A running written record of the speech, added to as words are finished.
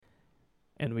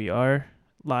And we are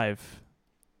live.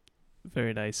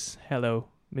 Very nice. Hello,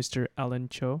 Mr. Alan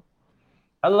Cho.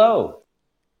 Hello.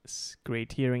 It's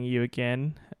great hearing you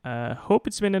again. Hope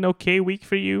it's been an okay week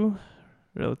for you,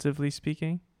 relatively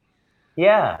speaking.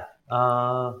 Yeah.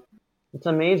 It's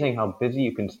amazing how busy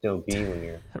you can still be when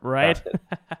you're Right? productive.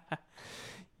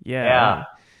 Yeah, Yeah.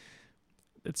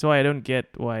 that's why I don't get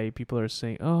why people are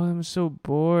saying, "Oh, I'm so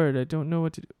bored. I don't know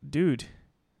what to do." Dude,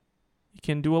 you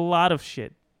can do a lot of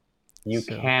shit. You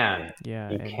So, can. yeah,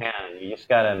 You and can. You just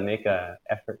gotta make a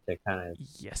effort to kind of,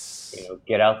 yes.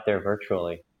 get out there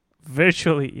virtually.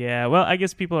 Virtually, yeah. Well, I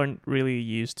guess people aren't really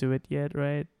used to it yet,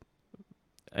 right?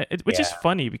 Which is Yeah.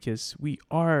 funny because we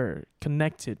are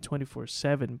connected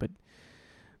 24/7, but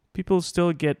people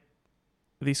still get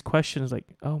these questions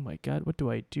like, "Oh my god, what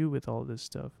do I do with all this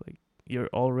stuff?" Like you're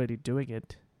already doing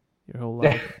it your whole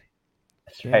life.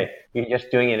 That's Yeah. right. You're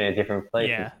just doing it in a different place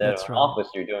Yeah, instead of that's an right. office.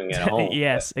 You're doing it at home, but Yes,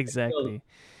 you're still, exactly.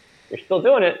 you're still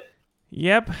doing it.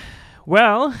 Yep.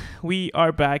 Well, we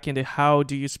are back in the How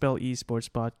Do You Spell Esports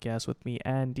podcast with me,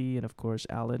 Andy, and of course,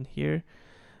 Alan here.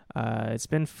 It's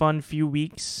been fun few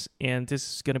weeks, and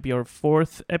this is gonna be our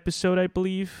fourth episode, I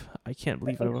believe. I can't I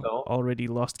believe think I've so. already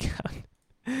lost count.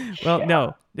 Well, Yeah.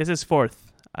 no, this is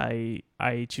fourth. I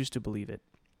choose to believe it,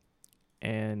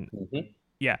 and Hmm.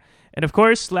 yeah, and of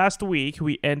course, last week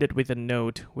we ended with a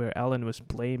note where Alan was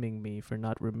blaming me for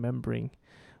not remembering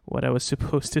what I was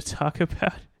supposed to talk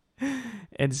about,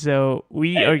 and so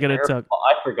we Hey, are it's not gonna your talk. fault.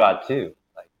 I forgot too.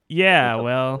 Like, it wasn't Yeah, until the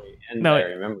well, very end that I no,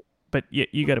 remember. but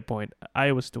you got a point.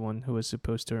 I was the one who was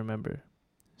supposed to remember.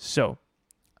 So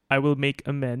I will make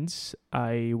amends.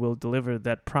 I will deliver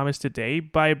that promise today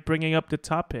by bringing up the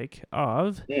topic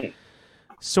of Mm.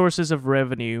 sources of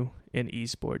revenue in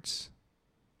esports.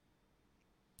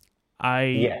 I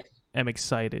Yes. am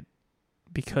excited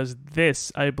because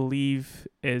this, I believe,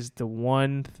 is the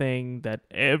one thing that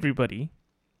everybody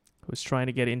who's trying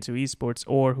to get into esports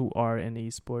or who are in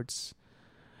esports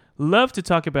love to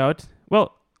talk about.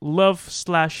 Well, love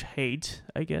slash hate,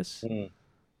 I guess. Mm.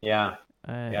 Yeah.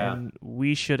 Yeah. And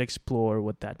we should explore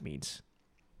what that means.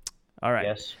 All right.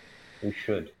 Yes. We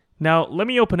should. Now, let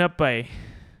me open up by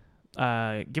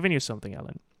giving you something,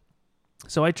 Alan.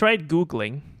 So I tried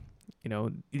Googling,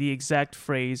 the exact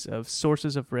phrase of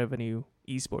sources of revenue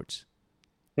esports.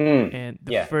 Hmm. And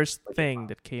the Yeah. first What do you thing want?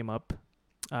 that came up,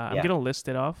 I'm Yeah. going to list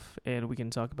it off and we can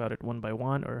talk about it one by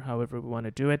one or however we want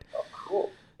to do it. Oh,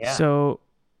 cool. Yeah. So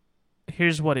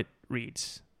here's what it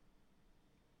reads.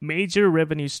 Major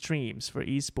revenue streams for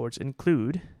esports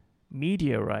include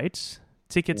media rights,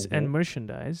 tickets Mm-hmm. and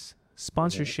merchandise, Mm-hmm.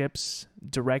 sponsorships,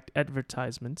 direct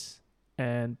advertisements,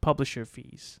 and publisher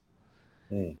fees.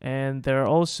 Mm. And there are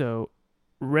also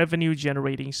revenue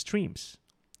generating streams,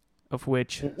 of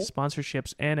which Mm-hmm.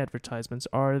 sponsorships and advertisements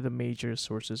are the major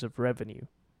sources of revenue.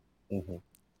 Mm-hmm.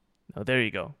 Now, there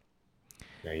you go.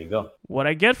 There you go. What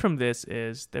I get from this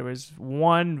is there is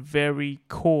one very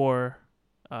core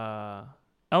uh,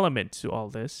 element to all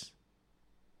this,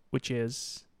 which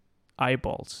is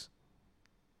eyeballs.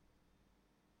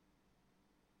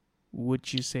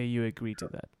 Would you say you agree to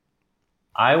that?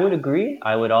 I would agree.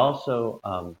 I would also,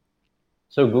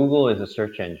 so Google is a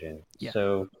search engine. Yeah,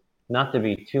 So not to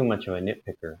be too much of a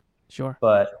nitpicker, sure.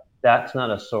 but that's not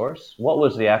a source. What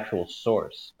was the actual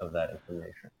source of that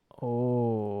information?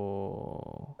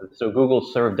 Oh. So Google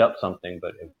served up something,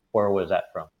 but where was that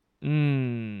from?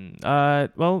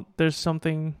 Well, there's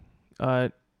something uh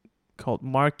called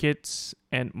markets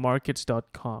and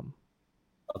markets.com.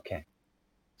 Okay.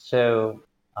 So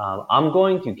I'm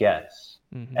going to guess,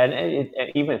 Mm-hmm. and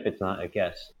even if it's not a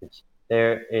guess, it's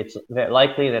there. It's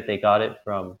likely that they got it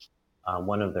from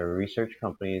one of their research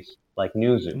companies, like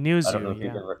Newzoo. I don't know Newzoo, if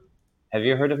you've yeah. ever have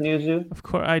you heard of Newzoo? Of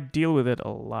course, I deal with it a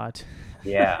lot.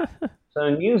 Yeah. So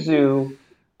Newzoo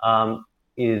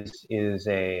is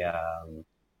a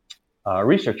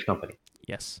research company,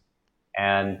 Yes.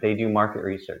 and they do market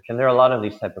research. And there are a lot of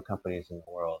these type of companies in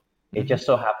the world. It Mm-hmm. just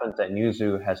so happens that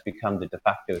Newzoo has become the de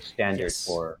facto standard Yes.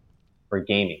 for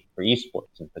gaming, for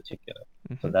esports in particular.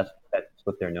 So Mm-hmm. that's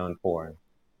what they're known for.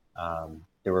 And,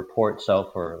 the reports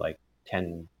sell for like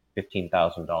 $10,000,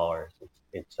 $15,000.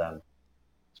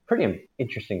 It's pretty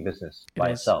interesting business It by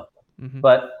is. itself. Mm-hmm.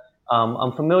 But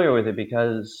I'm familiar with it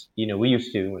because we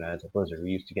used to, when I was at Blizzard, we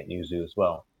used to get Newzoo as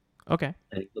well Okay.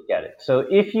 and look at it. So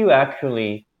if you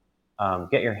actually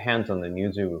get your hands on the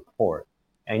Newzoo report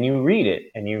and you read it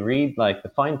and you read like the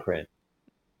fine print,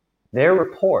 their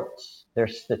reports, their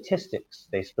statistics,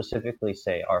 they specifically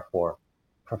say are for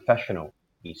professional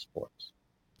esports.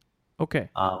 Okay.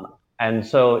 And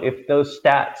so if those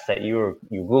stats that you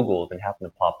Googled and happen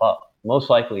to pop up, most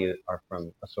likely are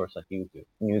from a source like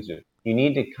Newzoo. You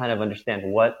need to kind of understand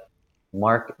what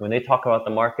market, when they talk about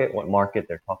the market, what market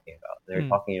they're talking about. They're Mm.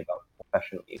 talking about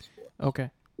professional esports, Okay.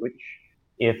 which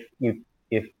if you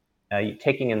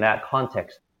taking in that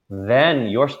context, then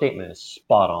your statement is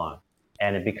spot on,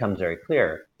 and it becomes very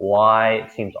clear why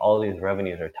it seems all these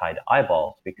revenues are tied to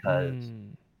eyeballs, because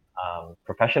Mm.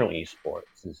 professional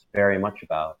esports is very much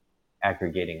about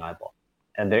aggregating eyeballs,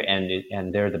 and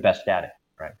they're the best at it,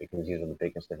 right? Because these are the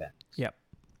biggest events. Yep.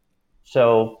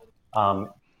 So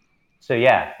so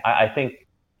yeah, I think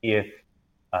if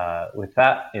with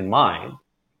that in mind,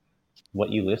 what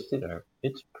you listed are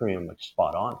it's pretty much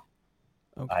spot on.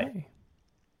 I Okay.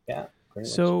 Yeah, pretty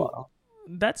much spot So on.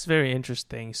 that's very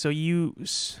interesting. So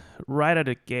right at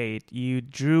the gate, you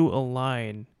drew a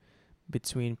line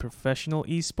between professional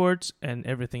esports and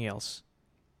everything else.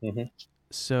 Hmm.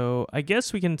 So I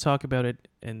guess we can talk about it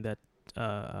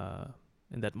uh,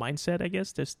 in that mindset. I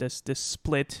guess there's this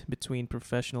split between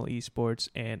professional esports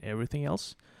and everything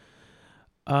else.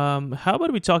 How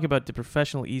about we talk about the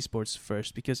professional esports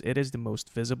first, because it is the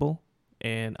most visible,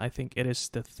 and I think it is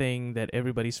the thing that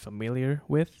everybody's familiar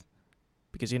with,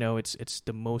 because it's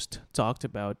the most talked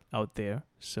about out there.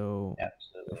 So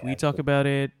Absolutely, if we talk absolutely. about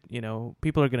it,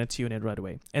 people are gonna tune in right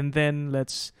away. And then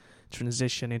let's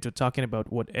transition into talking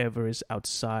about whatever is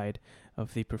outside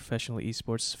of the professional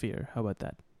esports sphere. How about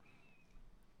that?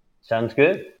 Sounds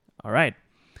good. All right.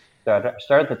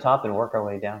 Start at the top and work our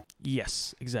way down.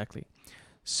 Yes, exactly.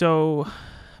 So,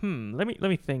 let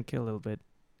me think a little bit.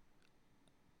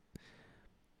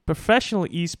 Professional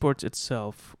esports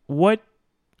itself, what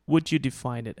would you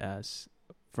define it as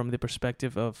from the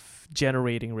perspective of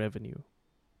generating revenue?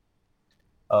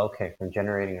 Okay, from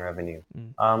generating revenue.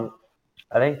 Mm. Um,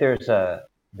 I think there's a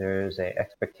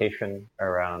expectation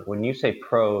around when you say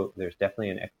pro, there's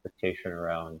definitely an expectation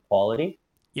around quality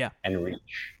Yeah. and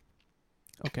reach.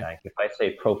 Okay. Like if I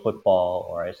say pro football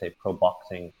or I say pro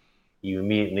boxing, you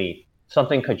immediately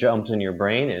something could jump in your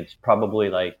brain. And it's probably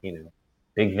like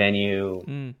big venue,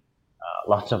 Mm.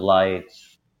 lots of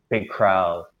lights, big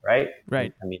crowd, right?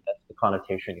 Right. I mean, that's the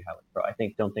connotation you have with pro.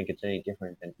 Don't think it's any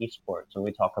different than esports. When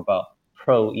we talk about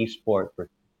pro esports, we're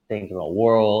thinking about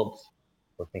Worlds,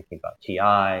 we're thinking about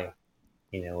TI,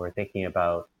 we're thinking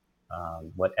about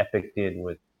what Epic did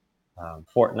with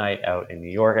Fortnite out in New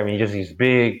York. I mean, just these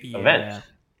big events, Yeah.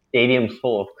 stadiums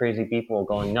full of crazy people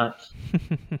going nuts.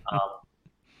 Um,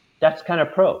 that's kind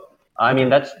of pro. I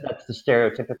mean, Okay. that's the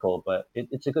stereotypical, but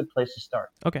it's a good place to start.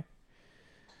 Okay.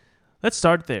 Let's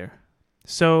start there.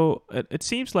 So it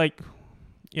seems like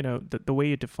the way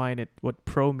you define it, what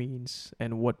pro means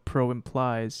and what pro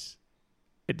implies,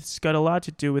 it's got a lot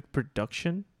to do with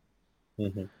production.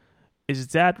 Hmm. Is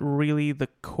that really the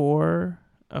core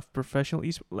of professional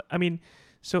esports? I mean,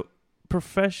 so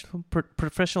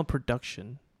professional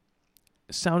production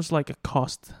sounds like a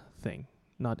cost thing,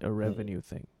 not a Hmm. revenue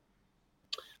thing.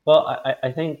 Well,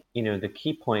 I think the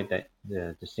key point, that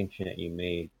the distinction that you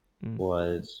made, Mm.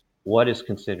 was what is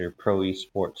considered pro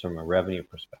esports from a revenue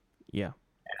perspective. Yeah.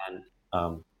 And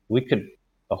we could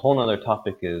a whole other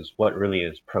topic is what really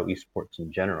is pro esports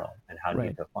in general and how do you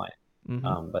Right. define it.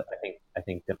 Mm-hmm. But I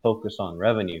think the focus on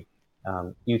revenue.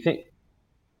 You think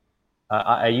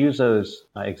I use those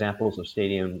examples of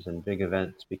stadiums and big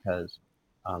events because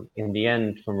in the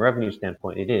end, from a revenue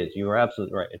standpoint, it is. You are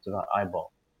absolutely right. It's about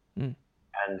eyeball. Mm.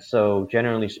 And so,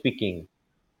 generally speaking,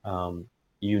 um,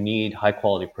 you need high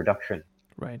quality production.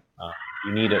 Right. Uh,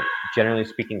 you need generally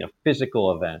speaking, a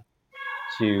physical event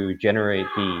to generate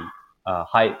the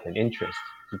hype and interest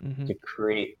Mm-hmm. to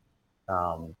create,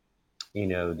 um,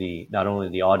 the not only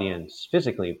the audience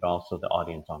physically, but also the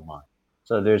audience online.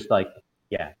 So there's like,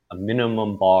 yeah, a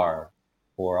minimum bar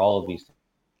for all of these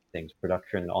things,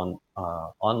 production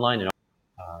online, and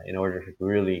in order to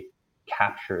really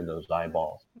capture those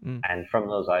eyeballs, Mm. and from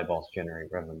those eyeballs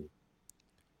generate revenue.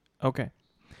 Okay.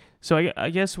 So I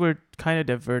guess we're kind of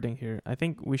diverting here. I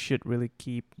think we should really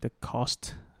keep the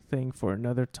cost thing for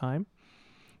another time,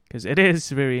 because it is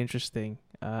very interesting.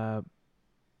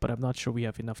 But I'm not sure we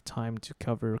have enough time to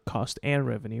cover cost and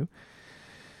revenue.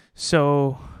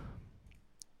 So,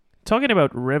 talking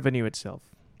about revenue itself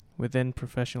within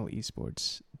professional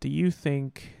esports, do you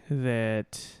think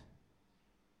that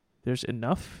there's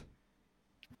enough?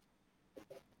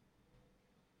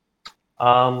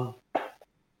 Um,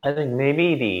 I think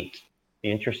maybe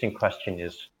the interesting question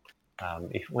is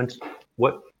if once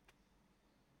what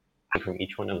from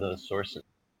each one of those sources,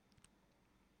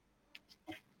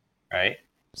 right?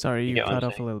 Sorry, You you get what I'm cut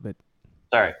off a saying? little bit.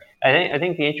 Sorry. I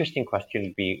think the interesting question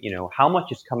would be, how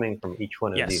much is coming from each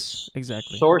one of Yes, these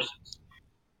exactly. sources,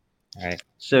 right? Yep.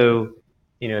 So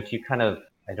if you kind of,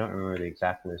 I don't remember the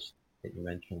exact list that you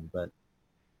mentioned, but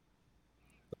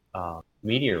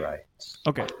media rights.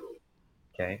 Okay.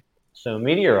 Okay, so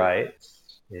media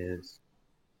rights is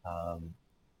um,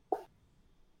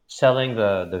 selling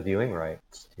the viewing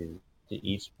rights to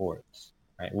esports,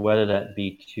 right? Whether that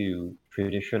be to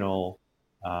traditional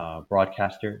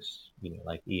broadcasters,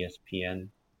 like ESPN,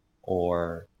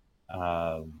 or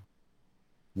um,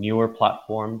 newer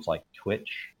platforms like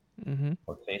Twitch Mm-hmm.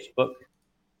 or Facebook,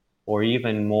 or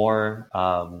even more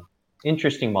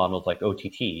interesting models like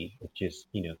OTT, which is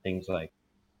things like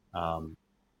um,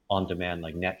 on demand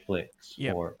like Netflix,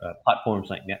 Yep. or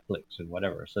platforms like Netflix and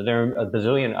whatever. So there are a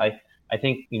bazillion. I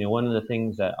think one of the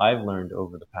things that I've learned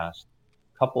over the past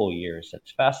couple of years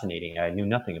that's fascinating, I knew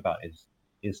nothing about,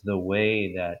 is the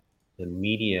way that the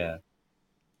media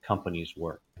companies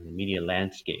work and the media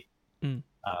landscape. Mm.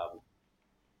 Um,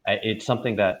 it's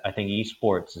something that I think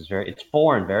esports is it's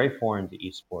foreign, very foreign to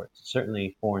esports. It's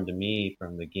certainly foreign to me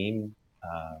from the game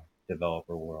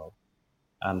developer world.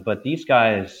 But these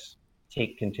guys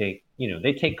they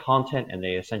take content and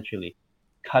they essentially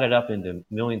cut it up into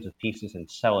millions of pieces and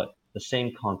sell it, the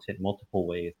same content, multiple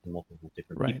ways to multiple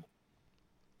different Right. people.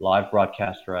 Live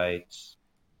broadcast rights,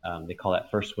 they call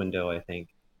that first window, I think,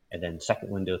 and then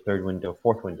second window, third window,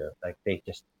 fourth window. Like they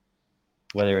just,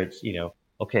 whether it's,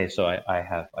 okay, so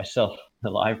I sell the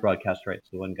live broadcast rights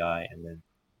to one guy, and then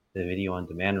the video on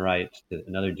demand rights to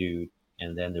another dude,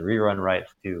 and then the rerun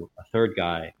rights to a third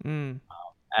guy. Mm.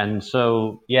 And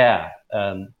so, yeah,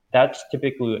 that's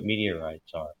typically what media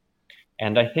rights are.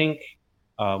 And I think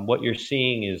what you're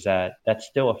seeing is that that's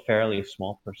still a fairly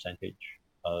small percentage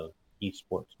of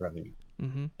esports revenue.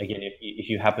 Mm-hmm. Again, if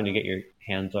you happen to get your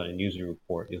hands on a news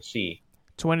report, you'll see,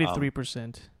 um,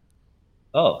 23%.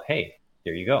 oh, hey,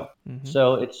 there you go. Mm-hmm.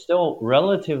 So it's still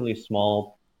relatively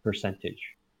small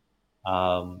percentage,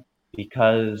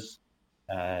 because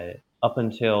uh, up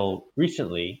until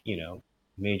recently,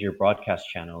 major broadcast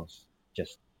channels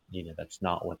just, that's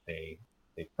not what they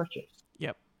purchased.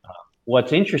 Yep.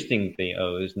 What's interesting,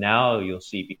 though, is now you'll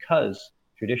see, because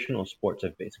traditional sports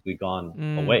have basically gone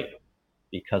Mm. away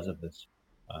because of this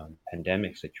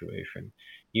pandemic situation.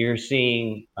 You're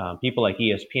seeing people like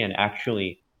ESPN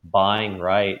actually buying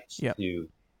rights Yep. to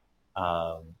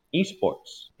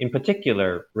esports, in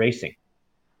particular racing.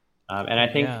 And I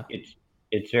think Yeah.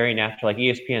 it's very natural. Like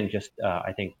ESPN just,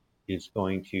 I think, is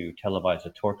going to televise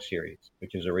the Torque series,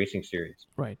 which is a racing series,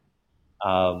 Right.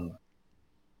 um,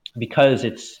 because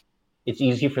it's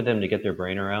easy for them to get their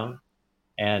brain around.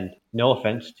 And no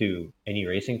offense to any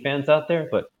racing fans out there,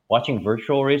 but watching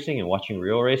virtual racing and watching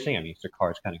real racing, I mean, it's the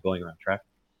cars kind of going around track.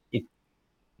 It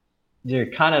There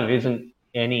kind of isn't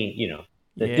any,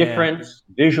 the Yeah. difference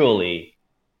visually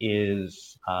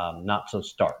is not so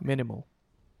stark. Minimal.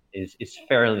 Is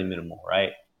fairly minimal,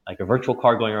 right? Like a virtual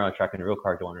car going around a track and a real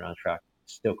car going around a track,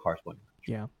 still cars going around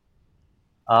a Yeah.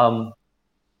 track.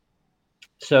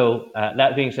 So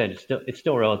that being said, it's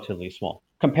still relatively small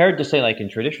compared to, say, like in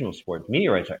traditional sports.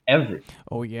 Media rights are everything.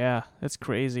 Oh yeah. That's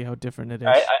crazy how different it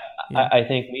Right? is. Yeah. I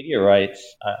think media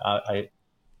rights, I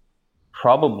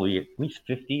probably at least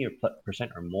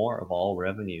 50% or more of all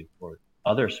revenue for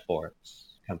other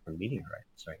sports come from media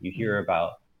rights. Right? You Mm. hear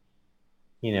about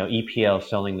EPL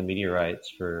selling the media rights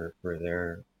for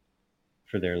their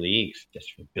leagues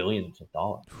just for billions of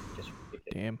dollars. Just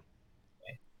ridiculous. Damn.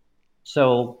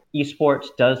 So esports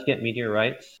does get media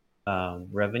rights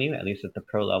revenue, at least at the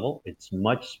pro level. It's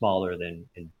much smaller than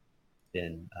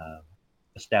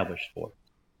established sports.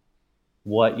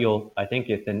 I think,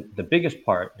 if the biggest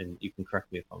part, and you can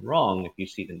correct me if I'm wrong, if you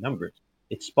see the numbers,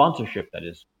 it's sponsorship that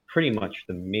is pretty much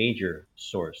the major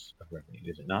source of revenue,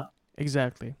 is it not?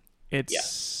 Exactly. Yeah.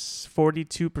 It's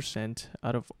 42%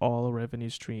 out of all revenue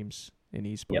streams in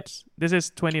Yep. esports. This is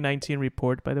 2019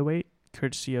 report, by the way,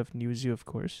 courtesy of Newzoo, of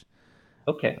course.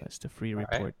 Okay. It's the free All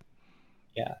right. report.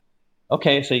 Yeah.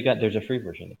 Okay. So there's a free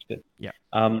version. That's good. Yeah.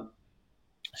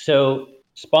 So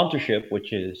sponsorship,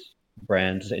 which is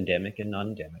brands endemic and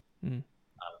non-endemic, Mm.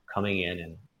 coming in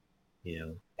and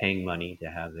paying money to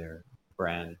have their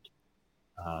brand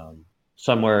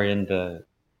somewhere in the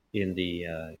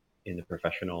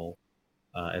professional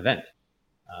event,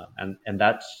 and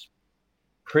that's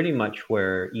pretty much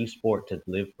where esports has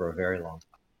lived for a very long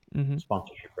time. Mm-hmm.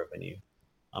 Sponsorship revenue,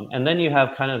 and then you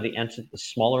have kind of the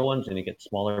smaller ones, and it gets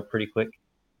smaller pretty quick.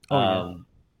 Oh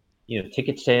yeah.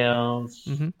 Ticket sales,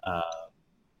 Mm-hmm.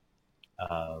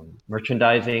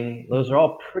 merchandising. Those Mm-hmm. are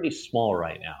all pretty small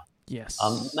right now. Yes.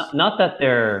 Not that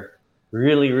they're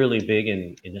really, really big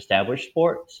in established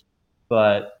sports,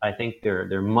 but I think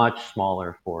they're much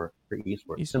smaller for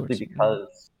esports, simply Esports. Mm-hmm.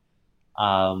 because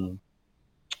um,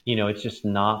 it's just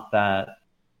not that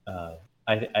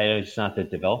it's not that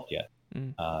developed yet.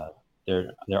 Mm. Uh,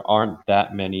 there aren't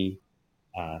that many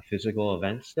physical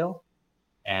events still,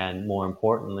 and more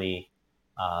importantly,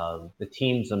 the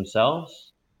teams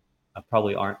themselves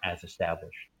probably aren't as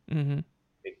established. Mm-hmm.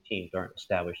 Big teams aren't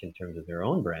established in terms of their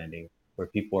own branding, where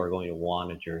people are going to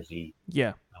want a jersey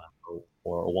Yeah,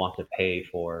 or want to pay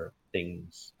for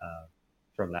things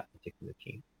from that particular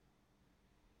team.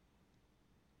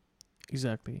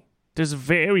 exactly. There's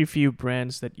very few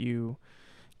brands that you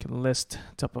can list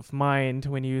top of mind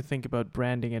when you think about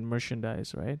branding and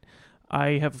merchandise, right?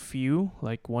 I have a few,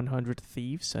 like 100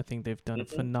 Thieves. I think they've done a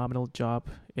Hmm. phenomenal job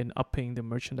in upping the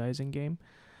merchandising game.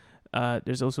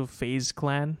 There's also FaZe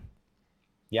Clan.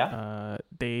 Yeah.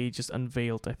 They just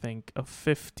unveiled, I think, a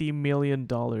 $50 million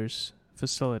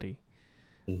facility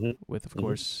Hmm. with, of Hmm.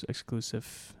 course,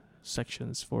 exclusive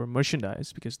sections for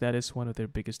merchandise because that is one of their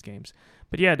biggest games.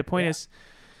 But yeah, the point Yeah. is,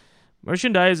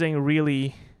 merchandising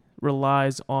really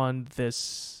relies on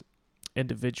this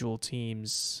individual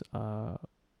teams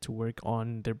to work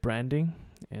on their branding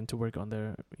and to work on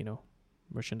their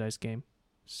merchandise game.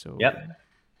 So Yep.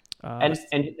 uh, And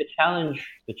the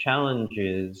challenge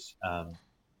is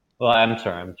well, I'm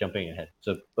sorry, I'm jumping ahead.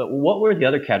 So, but what were the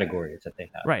other categories that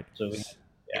they have? right. So we have,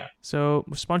 yeah, So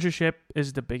sponsorship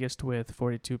is the biggest with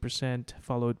 42%,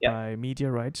 followed yep, by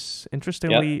media rights. yep,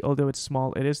 Interestingly, although it's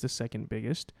small, it is the second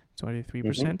biggest, hmm,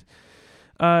 23%.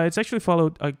 It's actually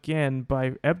followed again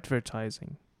by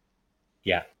advertising.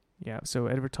 yeah, Yeah, so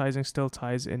advertising still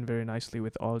ties in very nicely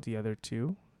with all the other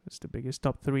two. It's the biggest.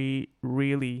 Top three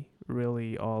really,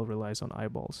 really all relies on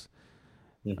eyeballs.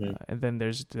 hmm, And then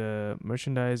there's the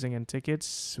merchandising and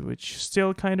tickets, which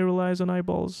still kind of relies on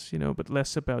eyeballs, but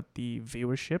less about the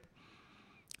viewership.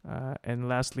 And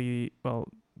lastly, well,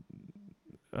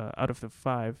 out of the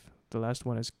five, the last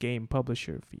one is game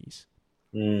publisher fees,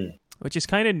 mm, which is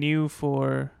kind of new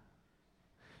for.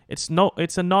 It's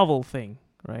a novel thing,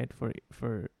 right?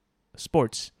 For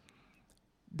sports.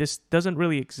 This doesn't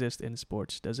really exist in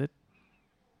sports, does it?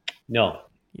 no,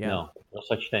 Yeah. no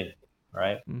such thing,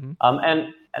 right? Mm-hmm.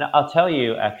 And I'll tell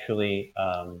you actually,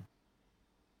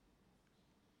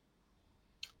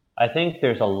 I think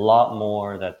there's a lot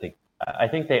more that I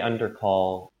think they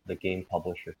undercall the game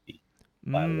publisher fee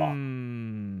by a lot.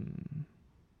 Mm.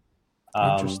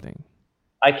 Um, Interesting.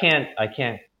 I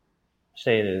can't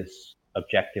say this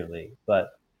objectively, but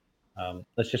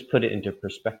let's just put it into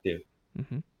perspective.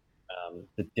 Mm-hmm.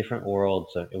 The different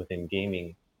worlds within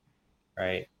gaming,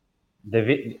 right?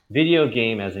 The video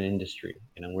game as an industry,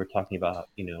 we're talking about,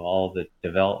 all the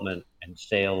development and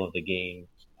sale of the games,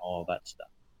 all of that stuff.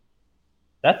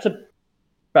 That's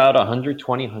about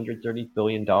 120, 130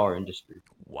 billion dollar industry.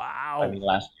 I Wow. mean,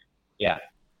 last year, yeah,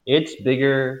 it's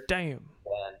bigger Damn.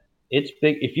 than it's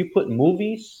big. If you put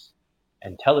movies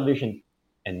and television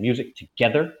and music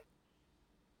together,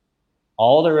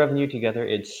 all the revenue together,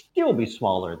 it'd still be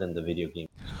smaller than the video game.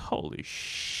 Holy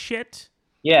shit.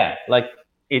 Yeah, like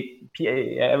it.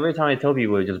 Every time I tell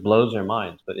people, it just blows their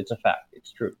minds, but it's a fact.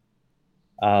 It's true.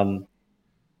 Um,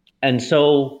 and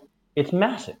so it's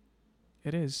massive.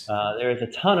 It is. There is a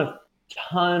ton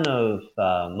of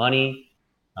money,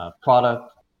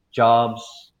 product,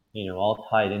 jobs, all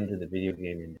tied into the video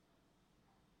game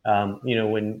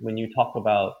industry. When you talk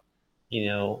about,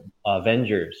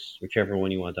 Avengers, whichever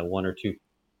one you want, the one or two,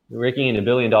 raking in $1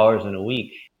 billion in a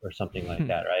week or something like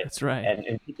that, right? That's right.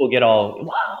 And people get all,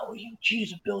 wow,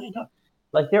 geez, $1 billion.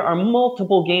 Like there are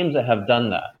multiple games that have done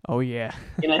that Oh yeah.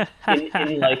 in like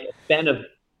a span of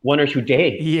 1 or 2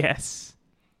 days. Yes.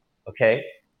 Okay,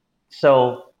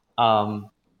 so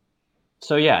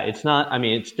so yeah, it's not. I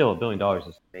mean, it's still $1 billion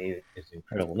is amazing, is an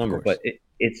incredible Of number, but course.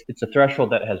 it's a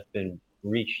threshold that has been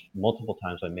reached multiple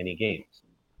times by many games.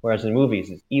 Whereas in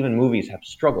movies, even movies have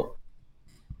struggled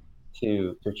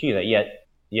to achieve that.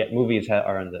 Yet movies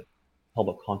are in the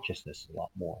public consciousness a lot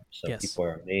more. So Yes. people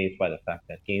are amazed by the fact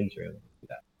that games are able to do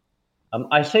that.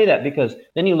 I say that because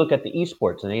then you look at the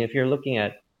esports, and if you're looking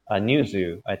at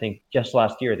Newzoo, I think just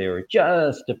last year they were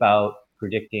just about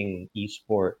predicting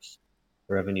esports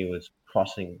revenue was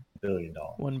crossing $1 billion.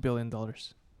 $1 billion.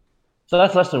 So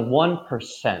that's less than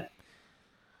 1%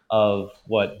 of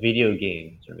what video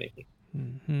games are making.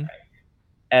 Mm-hmm.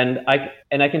 And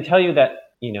I can tell you that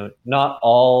not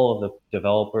all of the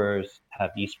developers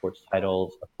have esports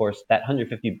titles. Of course, that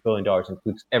 $150 billion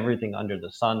includes everything under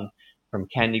the sun, from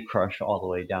Candy Crush all the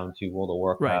way down to World of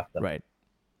Right. Warcraft and Right.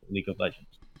 League of Legends.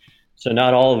 So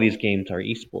not all of these games are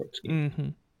esports games. Mm-hmm.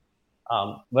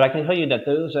 But I can tell you that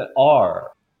those that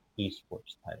are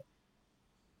esports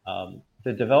titles,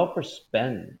 the developers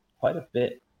spend quite a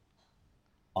bit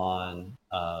on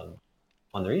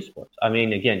on their esports. I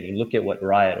mean, again, you look at what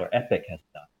Riot or Epic has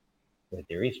done with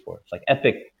their esports. Like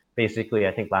Epic, basically,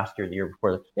 I think last year, the year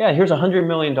before, yeah, here's $100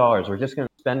 million. We're just going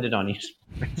to spend it on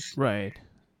esports, Right.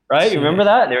 right? You So, remember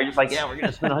that? They were just like, yeah, we're going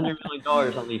to spend $100 million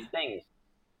on these things.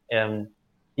 And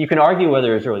you can argue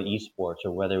whether it's really esports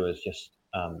or whether it was just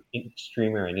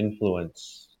streamer and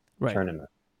influence right. tournament,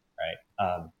 right?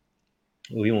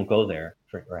 We won't go there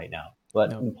right now.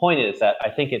 But No. the point is that I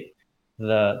think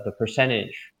the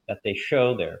percentage that they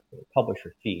show there for the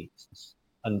publisher fees is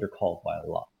undercalled by a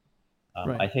lot.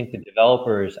 Right. I think the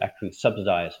developers actually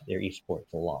subsidize their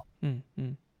esports a lot,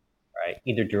 right?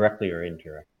 Either directly or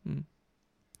indirectly.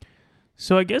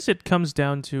 So I guess it comes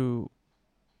down to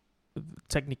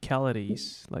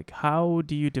technicalities. Like, how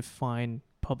do you define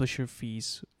publisher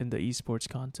fees in the esports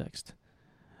context?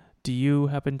 Do you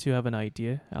happen to have an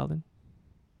idea, Alden?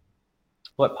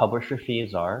 What publisher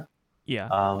fees are? Yeah,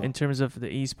 in terms of the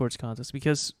esports context,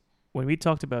 because when we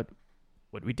talked about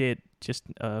what we did just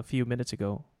a few minutes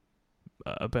ago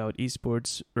about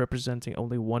esports representing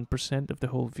only 1% of the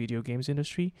whole video games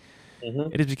industry,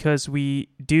 it is because we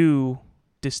do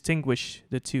distinguish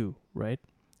the two, right?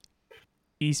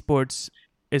 Esports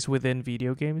is within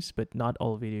video games, but not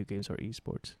all video games are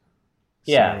esports.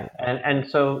 Yeah, and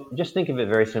so just think of it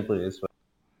very simply this way.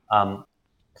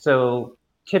 So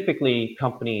typically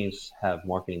companies have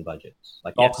marketing budgets,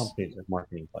 like all companies have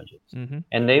marketing budgets,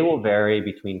 and they will vary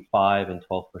between 5 and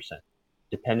 12%,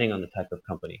 depending on the type of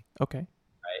company. Okay.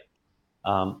 Right.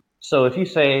 So if you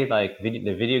say like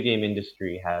the video game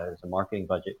industry has a marketing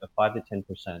budget of 5 to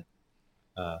 10%,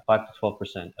 5 to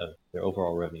 12% of their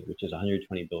overall revenue, which is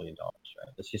 $120 billion,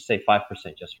 right? Let's just say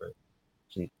 5% just for,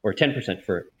 or 10%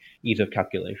 for ease of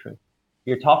calculation.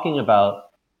 You're talking about,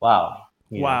 wow,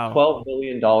 $12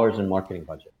 billion in marketing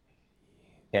budget.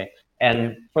 Okay.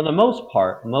 And for the most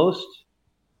part, and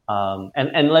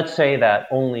let's say that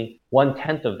only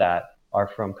 1/10 of that are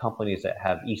from companies that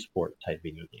have esport type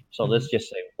video games. So let's just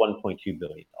say $1.2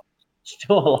 billion.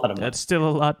 Still a lot of money. That's still a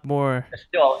lot more. It's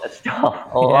still a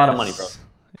lot of money, bro.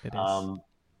 It is.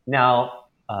 Now,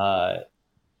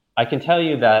 I can tell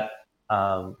you that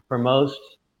for most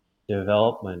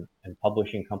development and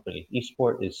publishing companies,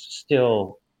 esport is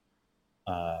still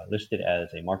listed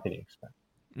as a marketing expense.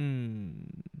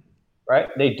 Right?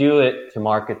 They do it to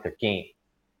market their game.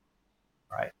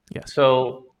 Right? Yes.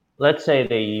 So let's say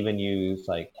they even use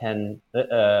like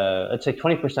let's say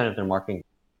 20% of their marketing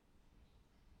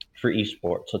for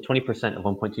esports. So 20% of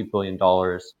 $1.2 billion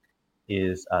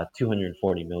is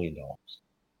 $240 million.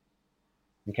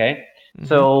 Okay?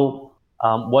 So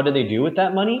what do they do with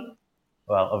that money?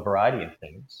 Well, a variety of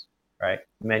things, right?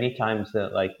 Many times,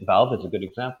 like Valve is a good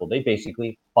example. They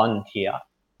basically fund TI.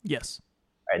 Yes.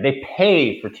 Right? They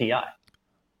pay for TI.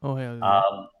 Oh, hell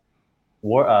yeah.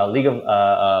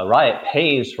 Riot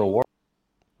pays for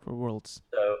Worlds.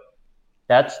 So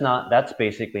that's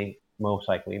basically most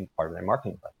likely part of their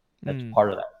marketing budget. That's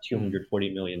part of that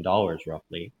 $240 million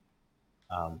roughly.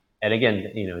 And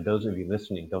again, those of you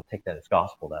listening, don't take that as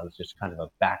gospel. That was just kind of a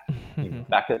back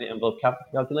of the envelope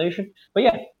calculation. But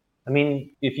yeah, I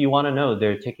mean, if you want to know,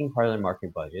 they're taking part of their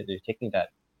marketing budget. They're taking that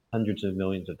hundreds of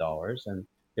millions of dollars, and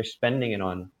they're spending it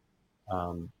on,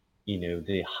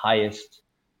 the highest,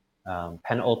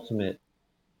 penultimate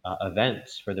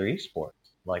events for their esports,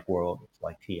 like Worlds,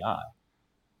 like TI,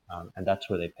 and that's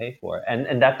where they pay for it.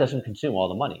 And that doesn't consume all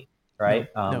the money, right?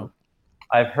 No.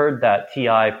 I've heard that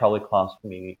TI probably cost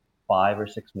maybe $5 or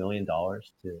 $6 million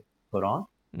to put on.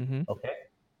 Okay,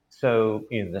 so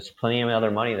there's plenty of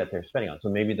other money that they're spending on. So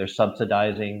maybe they're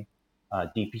subsidizing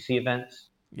DPC events,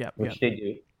 which they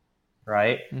do,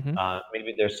 right?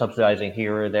 Maybe they're subsidizing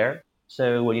here or there.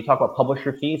 So when you talk about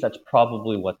publisher fees, that's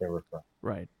probably what they're referring.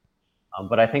 Right.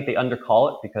 But I think they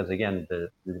undercall it because again, the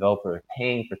developer is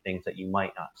paying for things that you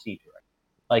might not see directly.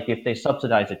 Like if they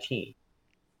subsidize a team,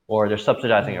 or they're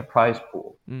subsidizing a prize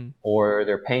pool, or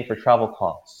they're paying for travel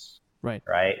costs. Right.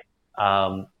 Right.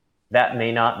 That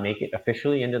may not make it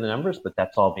officially into the numbers, but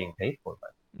that's all being paid for by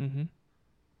them.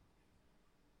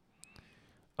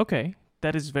 Okay,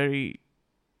 that is very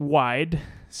wide.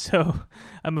 So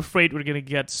I'm afraid we're gonna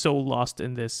get so lost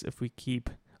in this if we keep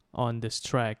on this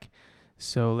track.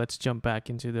 So let's jump back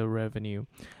into the revenue.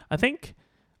 I think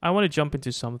I want to jump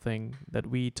into something that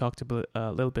we talked a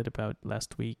little bit about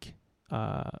last week.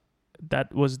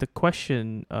 That was the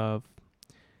question of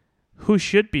who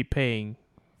should be paying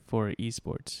for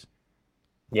esports.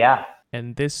 Yeah.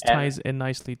 And this ties in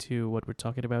nicely to what we're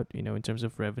talking about, in terms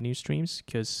of revenue streams,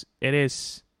 because it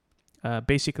is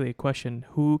basically a question,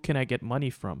 who can I get money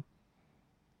from?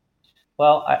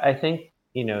 Well, I think,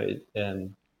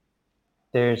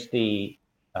 there's the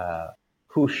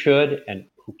who should and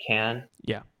who can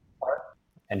Yeah.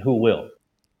 and who will,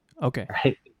 Okay.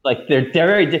 right? Like they're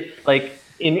very like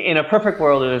in a perfect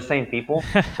world they're the same people,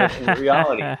 but in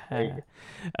reality, it's very different.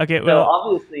 Okay. So Well,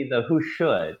 obviously the who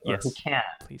should or yes.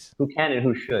 Please. who can and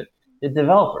who should, the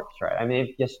developers, right? I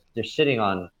mean, they're sitting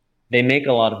on, they make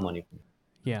a lot of money from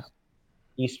Yeah.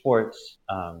 it. Esports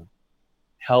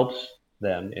helps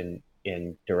them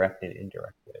in direct and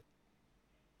indirect ways,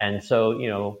 and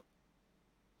so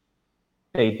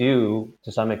they do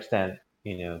to some extent.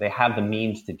 They have the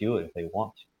means to do it if they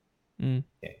want to. Mm.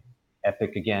 Okay.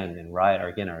 Epic again and Riot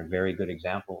are very good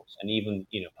examples, and even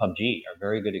PUBG are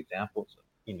very good examples of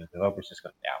developers just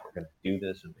going, yeah, we're going to do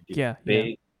this and we do Yeah. it Yeah.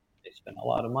 big. They spend a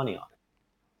lot of money on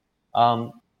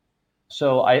it.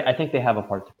 So I think they have a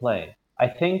part to play. I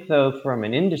think though, from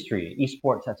an industry,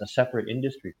 esports as a separate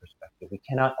industry perspective, we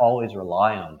cannot always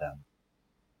rely on them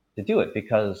to do it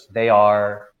because they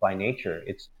are by nature.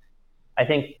 I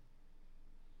think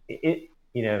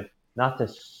not to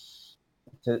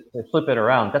flip it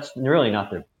around. That's really not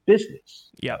their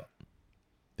business. Yeah.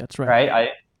 That's right. Right.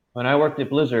 When I worked at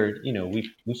Blizzard,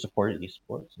 we supported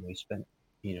esports and we spent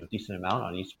a decent amount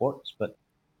on esports, but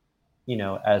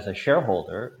as a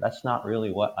shareholder, that's not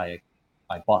really what I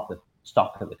bought the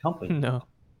stock of the company. No.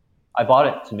 I bought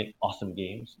it to make awesome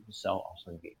games, to sell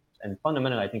awesome games. And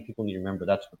fundamentally, I think people need to remember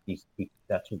that's what the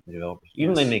developers,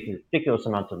 even though they make ridiculous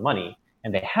amounts of money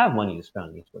and they have money to spend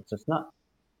on esports, that's not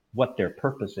what their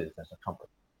purpose is as a company.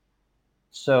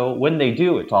 So when they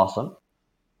do, it's awesome.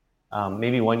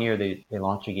 Maybe one year they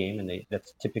launch a game, and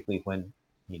that's typically when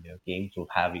games will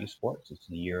have esports. It's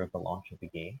the year of the launch of the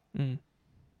game. Mm.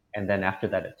 And then after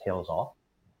that it tails off,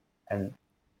 and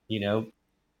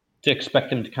to expect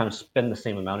them to kind of spend the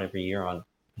same amount every year on a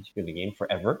particular game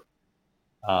forever,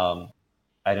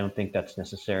 I don't think that's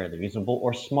necessarily reasonable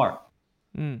or smart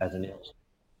as an industry.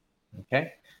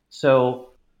 Okay,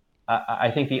 so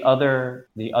I think the other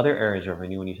areas of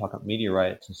revenue, when you talk about media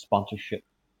rights and sponsorship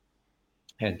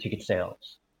and ticket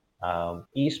sales,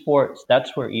 esports,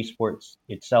 that's where esports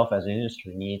itself as an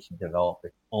industry needs to develop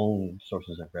its own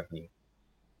sources of revenue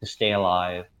to stay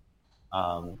alive.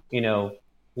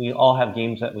 We all have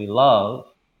games that we love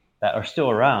that are still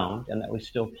around and that we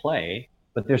still play,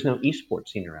 but there's no esports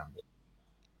scene around it.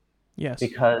 Yes.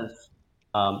 Because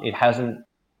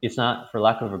it's not, for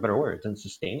lack of a better word, it doesn't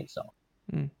sustain itself.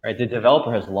 Right? The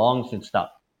developer has long since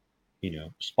stopped,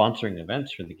 sponsoring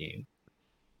events for the game.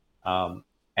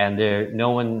 And there's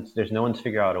no one's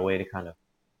figured out a way to kind of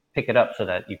pick it up so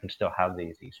that you can still have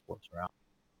these esports around.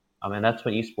 And that's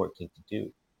what esports need to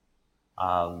do.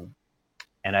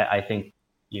 And I think,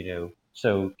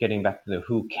 so getting back to the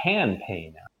who can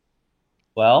pay now.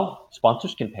 Well,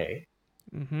 sponsors can pay.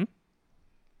 Mm-hmm.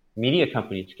 Media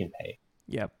companies can pay.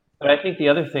 Yep. But I think the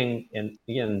other thing, and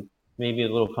again, maybe a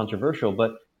little controversial,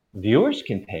 but viewers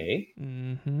can pay.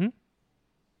 Mm-hmm.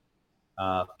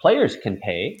 Players can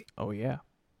pay. Oh, yeah.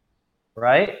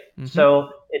 Right? Mm-hmm. So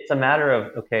it's a matter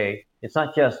of, okay, it's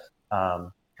not just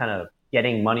kind of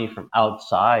getting money from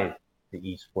outside the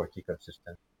esports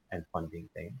ecosystem and funding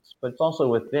things, but it's also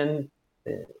within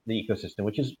the ecosystem,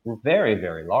 which is very,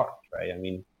 very large, right? I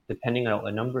mean, depending on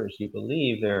what numbers you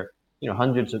believe, there are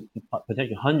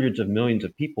potentially hundreds of millions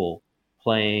of people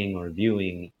playing or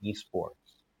viewing esports.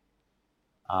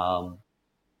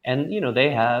 And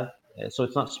they have, so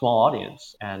it's not a small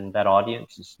audience, and that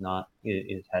audience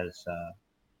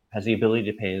has the ability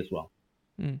to pay as well.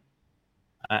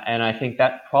 And I think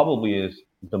that probably is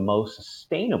the most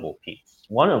sustainable piece.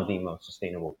 One of the most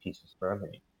sustainable pieces for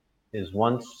revenue is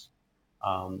once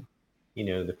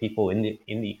the people in the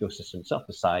ecosystem itself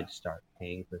decide to start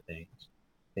paying for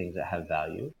things that have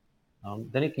value,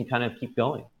 then it can kind of keep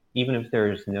going, even if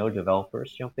there's no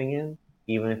developers jumping in,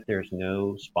 even if there's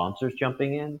no sponsors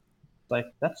jumping in. It's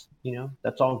like that's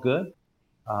all good,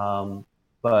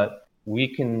 but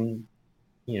we can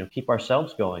keep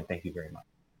ourselves going. Thank you very much.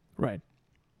 Right.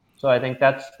 So I think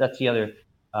that's the other,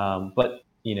 but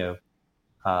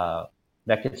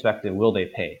that gets back to will they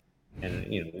pay,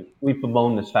 and we've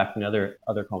bemoaned this fact in other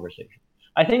conversations.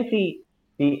 I think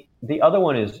the other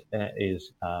one is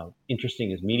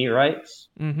interesting is media rights.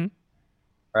 Mm-hmm.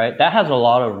 Right, that has a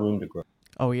lot of room to grow.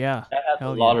 Oh yeah, that has a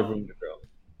lot of room to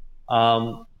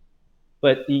grow.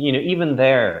 But even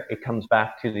there, it comes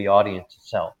back to the audience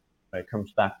itself. Right? It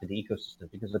comes back to the ecosystem,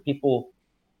 because the people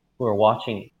who are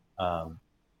watching.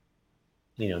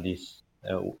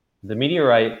 The media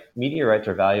rights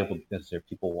are valuable because there are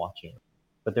people watching,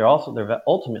 but they're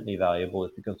ultimately valuable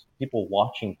because people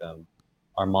watching them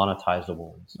are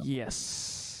monetizable.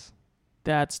 Yes,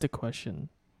 that's the question,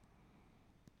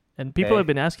 and people have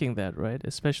been asking that, right?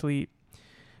 Especially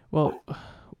Well,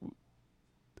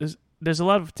 there's a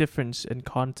lot of difference in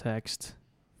context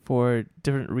for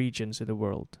different regions in the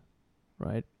world,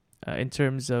 right? In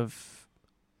terms of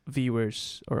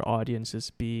viewers or audiences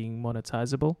being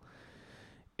monetizable.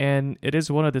 And it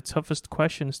is one of the toughest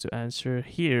questions to answer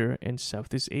here in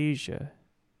Southeast Asia.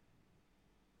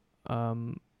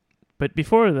 But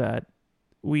before that,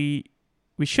 we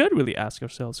we should really ask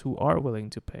ourselves who are willing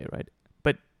to pay, right?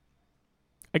 But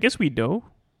I guess we know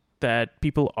that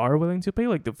people are willing to pay,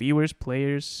 like the viewers,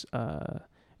 players,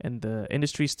 and the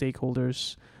industry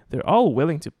stakeholders. They're all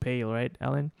willing to pay, right,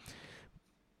 Alan?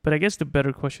 But I guess the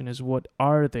better question is, what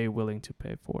are they willing to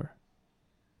pay for?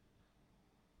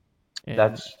 And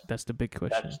That's that's the big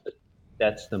question.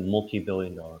 that's the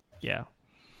multi-billion-dollar question. Yeah.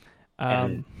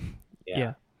 And Yeah.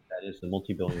 yeah, that is the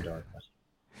multi-billion-dollar question.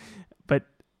 But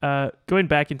going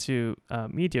back into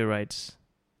media rights,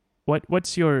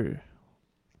 what's your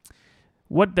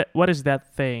what is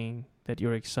that thing that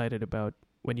you're excited about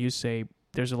when you say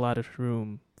there's a lot of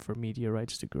room for media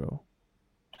rights to grow?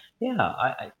 Yeah,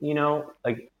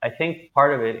 like I think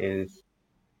part of it is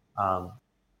um,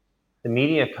 the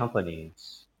media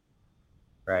companies,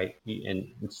 right? And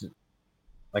it's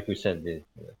like we said, the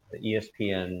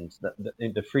ESPNs,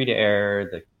 the free to air,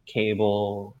 the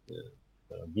cable,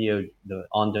 the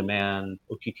on demand,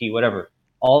 OTT, whatever.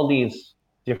 All these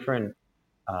different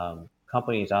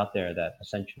companies out there that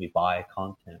essentially buy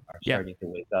content are Yeah. starting to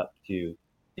wake up to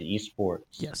the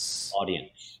esports Yes.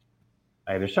 audience.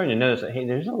 Right? They're starting to notice that, hey,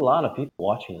 there's a lot of people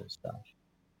watching this stuff.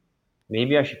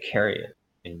 Maybe I should carry it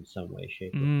in some way,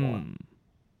 shape, or form.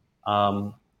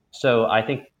 Mm. So I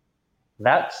think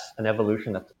that's an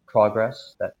evolution, that's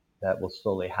progress that will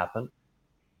slowly happen.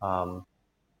 Um,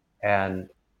 and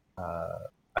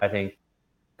I think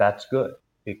that's good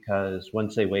because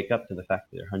once they wake up to the fact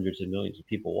that there are hundreds of millions of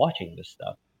people watching this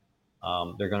stuff,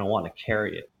 they're going to want to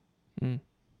carry it. Mm.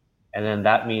 And then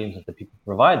that means that the people who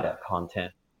provide that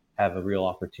content have a real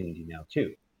opportunity now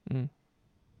too Mm.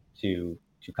 to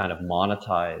kind of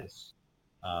monetize,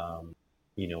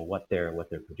 what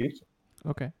they're producing.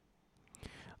 Okay.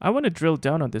 I want to drill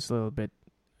down on this a little bit,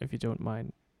 if you don't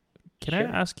mind. Can I Sure.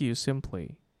 ask you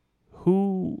simply,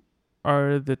 who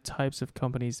are the types of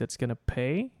companies that's going to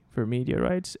pay for media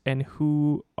rights and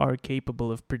who are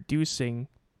capable of producing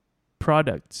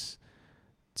products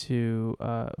to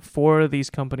for these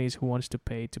companies who wants to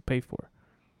pay for?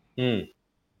 Mm.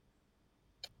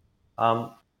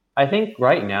 I think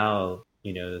right now,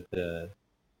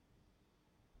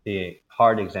 the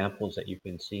hard examples that you've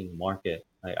been seeing in the market.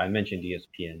 I mentioned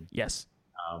ESPN, Yes.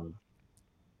 um,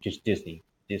 just Disney.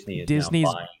 Disney is now Disney's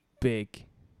big.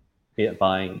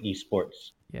 buying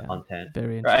esports Yeah. content.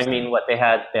 Very Right? I interesting. mean, what they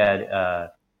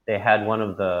had one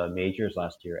of the majors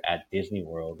last year at Disney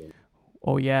World in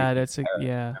Oh yeah, Paris. that's a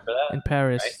yeah. Remember that? In Right?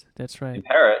 Paris. That's right. In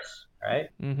Paris, right?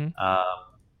 Mm-hmm.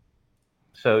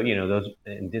 So those,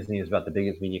 and Disney is about the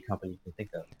biggest media company you can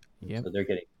think of. Yep. So they're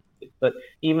getting, but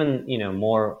even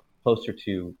more closer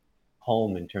to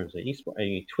home in terms of esports. I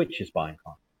mean, Twitch is buying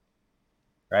content,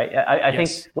 right? I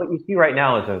Yes. think what you see right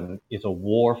now is a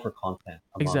war for content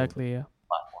among Exactly, yeah.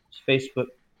 platforms: Facebook,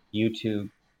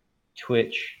 YouTube,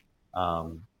 Twitch,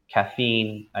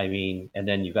 Caffeine. I mean, and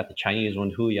then you've got the Chinese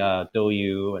one, Huya,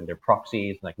 Douyu, and their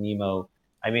proxies like Nemo.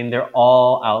 I mean, they're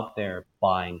all out there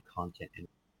buying content, and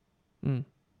Mm.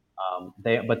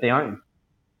 but they aren't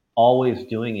always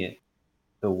doing it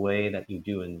the way that you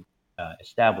do in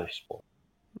established sport,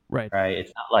 Right. right?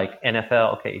 It's not like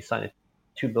NFL. Okay, you sign a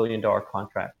 $2 billion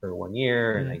contract for 1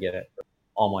 year, and I get it for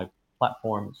all my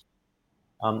platforms.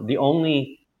 The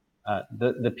only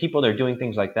the people that are doing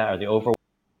things like that are the Overwatch.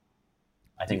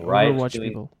 I think Riot's Overwatch doing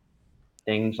people.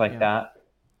 things like Yeah. that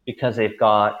because they've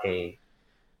got a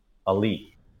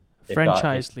league. They've got a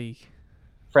Franchise league.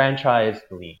 franchise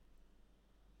league,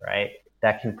 right?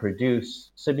 That can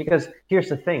produce. So because here's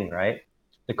the thing, right?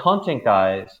 The content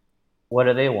guys, what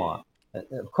do they want?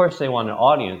 Of course, they want an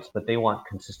audience, but they want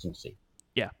consistency.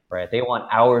 Yeah. Right. They want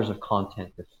hours of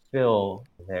content to fill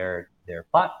their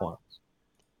platforms.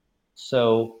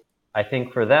 So I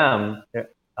think for them,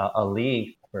 a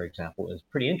league, for example, is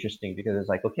pretty interesting because it's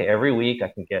like, okay, every week I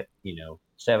can get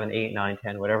 7, 8, 9,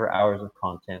 10, whatever hours of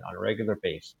content on a regular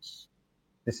basis.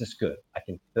 This is good. I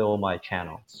can fill my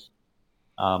channels.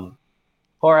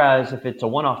 Whereas if it's a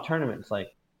one-off tournament, it's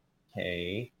like,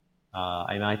 okay,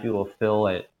 I might be able to fill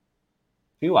it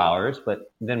a few hours,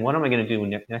 but then what am I going to do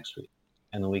next week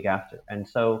and the week after? And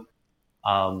so,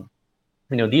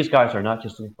 these guys are not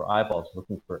just looking for eyeballs,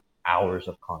 looking for hours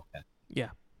of content. Yeah.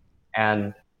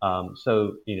 And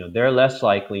so, they're less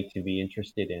likely to be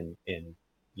interested in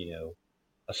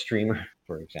a streamer,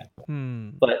 for example.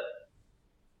 Hmm. But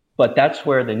But that's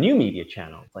where the new media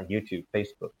channels like YouTube,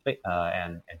 Facebook,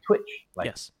 and Twitch, like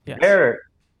Yes. Yes.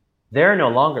 they're no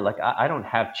longer like I don't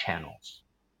have channels,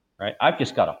 right? I've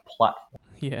just got a platform,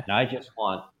 Yeah. and I just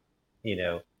want you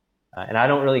know, and I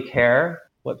don't really care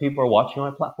what people are watching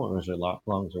on my platform as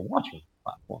long as they're watching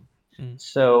my platform. Mm.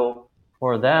 So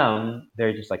for them,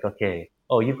 they're just like, okay,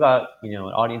 oh, you've got an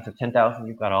audience of 10,000,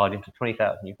 you've got an audience of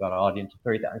 20,000, you've got an audience of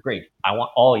 30,000. Great, I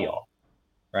want all y'all,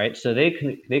 right? So they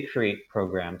create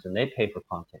programs and they pay for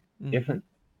content different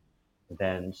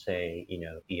than say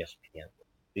ESPN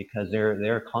because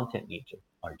their content needs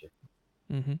are different.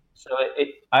 Mm-hmm. So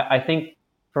I think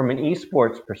from an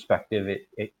esports perspective,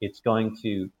 it's going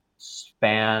to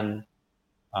span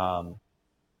um,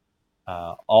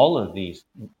 all of these,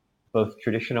 both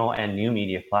traditional and new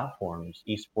media platforms.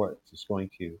 Esports is going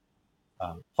to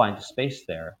find a space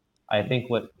there. I think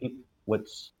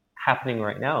what's happening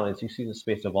right now is you see the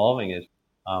space evolving is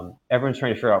everyone's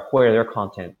trying to figure out where their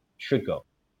content should go.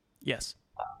 Yes.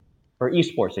 For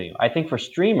esports, anyway. I think for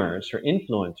streamers, for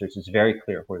influencers, it's very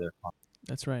clear where their content.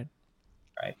 That's right.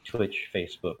 Right, Twitch,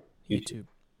 Facebook, YouTube.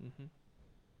 Mm-hmm.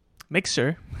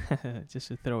 Mixer, just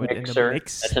to throw it in the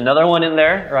mix. That's another one in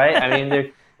there, right? I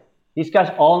mean, these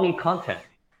guys all need content.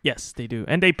 Yes, they do,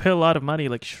 and they pay a lot of money.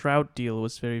 Like Shroud deal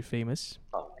was very famous.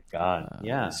 Oh my god,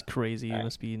 yeah, it's crazy. Right. It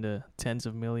must be in the tens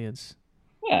of millions.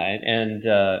 Yeah, and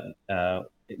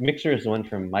Mixer is the one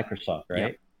from Microsoft, right?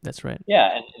 Yep, that's right.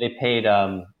 Yeah, and they paid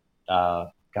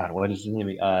God, what is his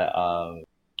name?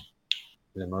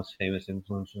 The most famous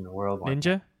influencer in the world.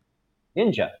 Ninja,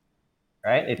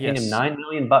 right? They paid him $9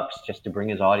 million just to bring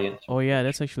his audience. Oh yeah,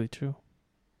 that's actually true.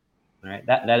 Right,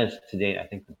 that is to date, I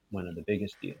think, one of the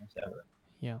biggest deals ever.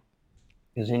 Yeah,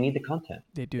 because they need the content.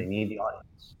 They do. They need the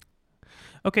audience.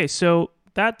 Okay, so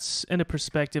that's in a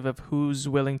perspective of who's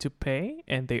willing to pay,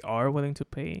 and they are willing to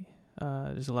pay.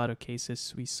 There's a lot of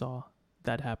cases we saw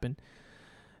that happen.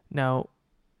 Now,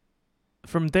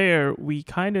 from there, we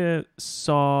kind of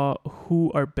saw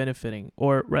who are benefiting,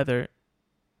 or rather,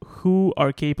 who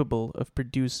are capable of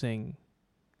producing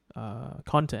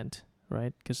content,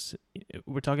 right? Because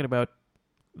we're talking about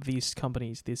these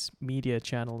companies, these media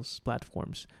channels,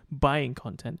 platforms, buying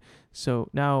content. So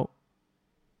now,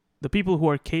 the people who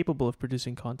are capable of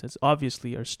producing content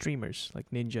obviously are streamers like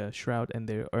Ninja, Shroud, and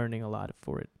they're earning a lot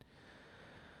for it.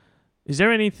 Is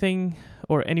there anything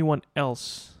or anyone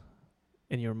else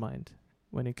in your mind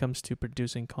when it comes to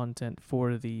producing content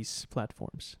for these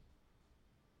platforms?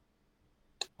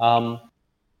 For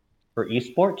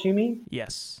esports, you mean?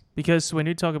 Yes, because when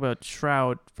you talk about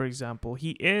Shroud, for example,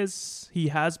 he has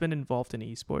been involved in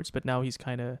esports, but now he's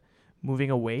kind of moving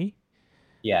away.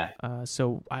 Yeah.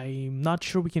 So I'm not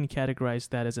sure we can categorize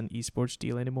that as an esports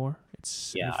deal anymore.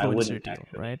 It's I wouldn't deal,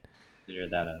 right? Consider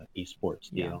that an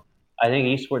esports deal. Yeah. I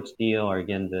think esports deal are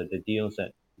again the deals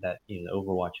that the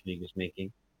Overwatch League is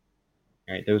making.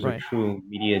 Right, those are true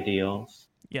media deals.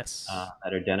 Yes.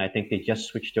 That are done. I think they just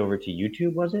switched over to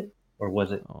YouTube. Was it? Or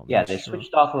was it? Oh, yeah, they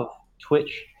switched off of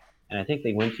Twitch, and I think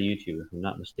they went to YouTube, if I'm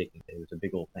not mistaken. It was a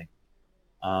big old thing.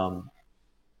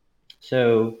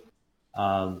 Those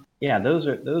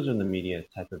are the media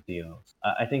type of deals.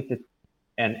 I think that,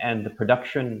 and the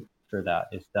production for that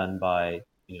is done by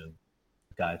the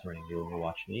guys running the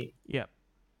Overwatch League. Yeah.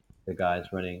 The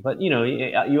guys running, but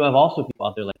you have also people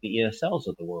out there like the ESLs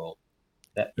of the world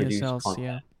that produce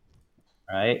content,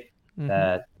 right? Mm-hmm.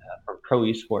 That from pro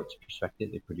esports perspective,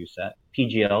 they produce that.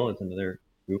 PGL is another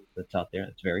group that's out there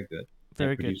that's very good.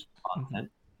 Very good. Produce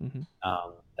content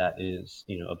that is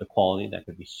of the quality that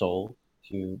could be sold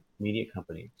to media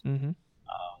companies. Mm-hmm.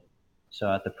 So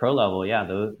at the pro level, yeah,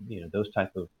 those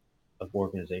type of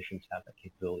organizations have that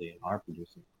capability and are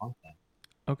producing content.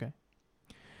 Okay.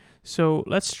 So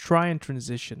let's try and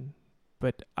transition,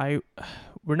 but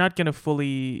we're not gonna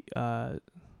fully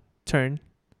turn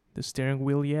the steering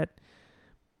wheel yet.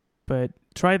 But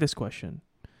try this question: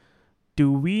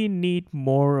 do we need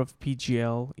more of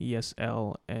PGL,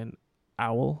 ESL, and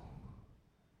OWL?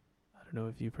 I don't know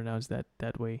if you pronounce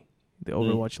that way. The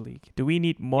Overwatch League. Do we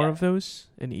need more of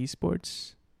those in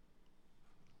esports?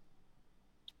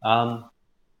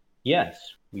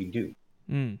 Yes, we do.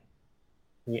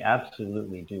 We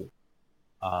absolutely do.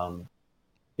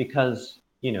 Because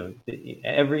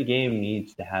every game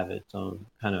needs to have its own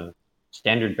kind of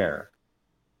standard bearer.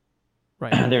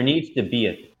 Right. There needs to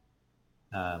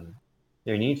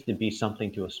be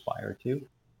something to aspire to.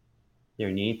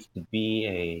 There needs to be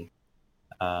a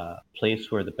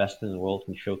place where the best in the world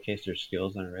can showcase their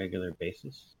skills on a regular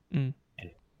basis, and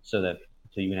so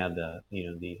you can have the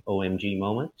the OMG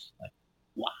moments, like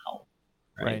wow,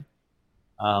 right?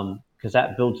 Because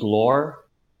that builds lore,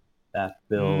 that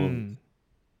builds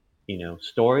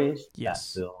stories that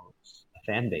Yes. builds a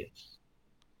fan base.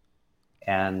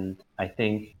 And I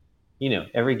think,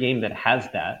 every game that has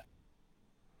that,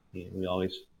 we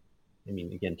always, I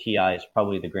mean, again, TI is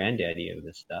probably the granddaddy of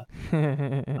this stuff.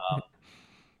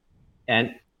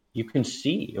 And you can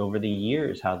see over the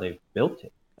years how they've built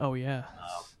it, Oh yeah.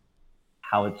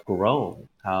 how it's grown,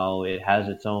 how it has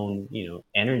its own,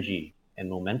 energy and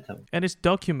momentum, And it's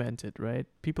documented, right?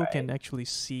 People right? can actually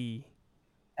see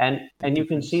the And you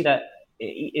can see difference. that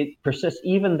it persists,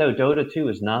 even though Dota 2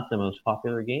 is not the most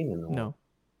popular game in the world, No.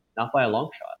 not by a long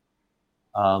shot.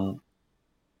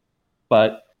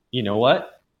 But you know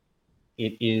what?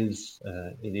 It is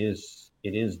the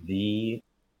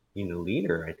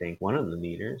leader. I think one of the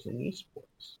leaders in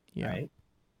esports, Yeah. right?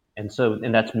 And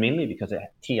that's mainly because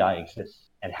TI exists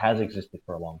and has existed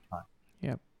for a long time.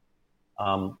 Yeah.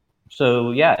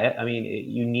 So yeah, I mean,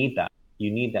 you need that.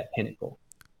 You need that pinnacle,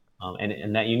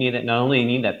 and that you need that. Not only you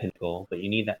need that pinnacle, but you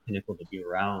need that pinnacle to be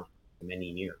around for many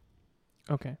years.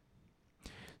 Okay.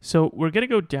 So we're gonna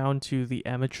go down to the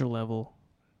amateur level,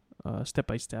 step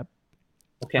by step.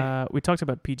 Okay. We talked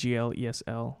about PGL,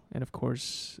 ESL, and of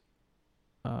course,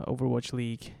 Overwatch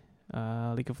League,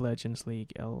 League of Legends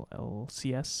League,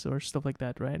 LLCS, or stuff like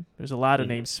that, right? There's a lot of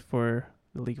Hmm. names for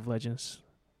the League of Legends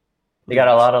They got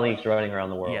a leagues. lot of leagues running around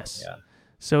the world. Yes. Yeah.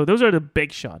 So those are the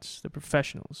big shots, the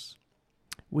professionals.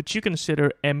 Would you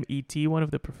consider MET one of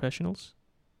the professionals?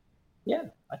 Yeah,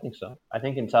 I think so. I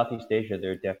think in Southeast Asia,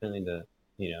 they're definitely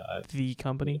The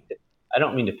company? I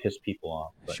don't mean to piss people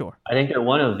off, but Sure. I think they're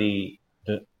one of the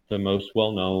most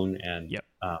well known and Yep.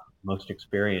 most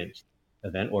experienced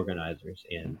event organizers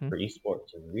Mm-hmm. for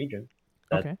esports in the region.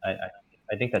 That Okay.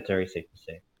 I think that's very safe to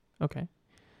say. Okay.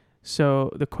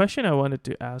 So the question I wanted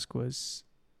to ask was,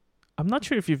 I'm not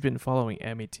sure if you've been following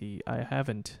MET. I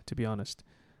haven't, to be honest.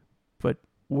 But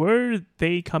were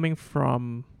they coming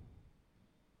from?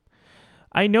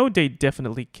 I know they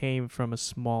definitely came from a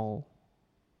small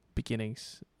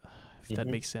beginnings, if that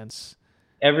Hmm. makes sense.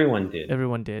 Everyone did.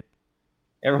 Everyone did.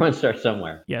 Everyone starts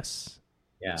somewhere. Yes.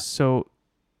 Yeah. So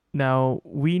now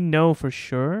we know for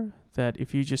sure that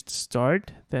if you just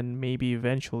start, then maybe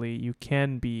eventually you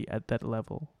can be at that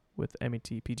level with MET,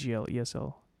 PGL,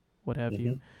 ESL, what have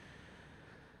you. Hmm.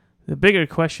 The bigger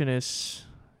question is,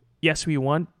 yes, we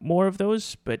want more of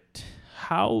those, but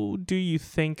how do you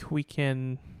think we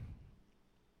can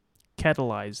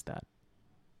catalyze that?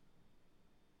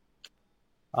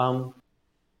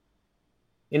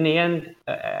 In the end,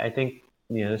 I think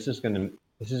this isn't gonna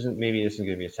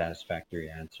be a satisfactory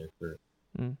answer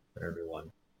Mm. for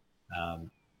everyone,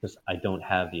 because I don't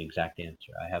have the exact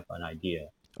answer. I have an idea.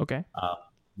 Okay. Uh,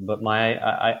 but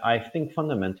I think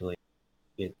fundamentally,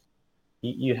 it's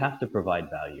you have to provide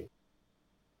value,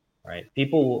 right?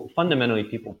 People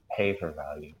pay for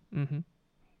value,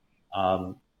 Mm-hmm.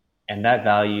 um, and that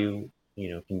value,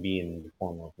 can be in the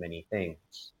form of many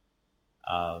things.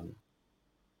 Um,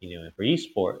 for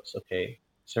esports, okay,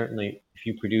 certainly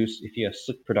if you have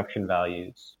slick production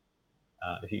values,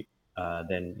 if you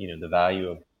then the value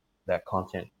of that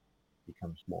content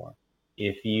becomes more.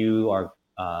 If you are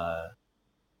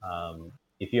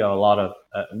if you have a lot of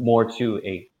more to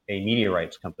a media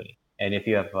rights company, and if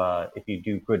you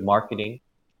do good marketing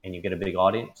and you get a big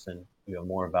audience, then you have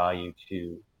more value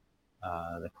to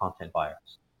the content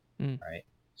buyers, Mm. right?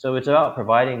 So it's about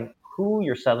providing who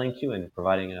you're selling to and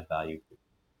providing enough value.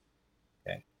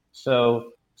 Okay,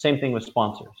 so same thing with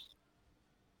sponsors.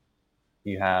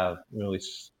 You have really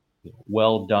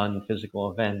well done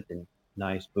physical event and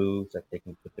nice booths that they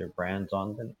can put their brands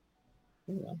on them,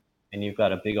 and you've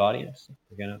got a big audience.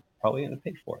 You're probably gonna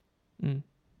pay for it. Mm.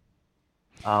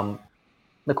 Um,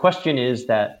 the question is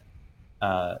that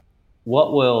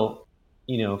what will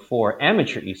for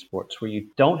amateur esports where you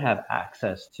don't have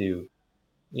access to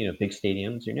big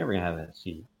stadiums, you're never gonna have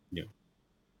see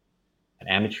an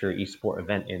amateur esport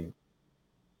event in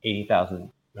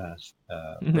 80,000 person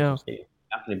No. stadium.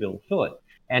 You're not going to be able to fill it,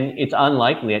 and it's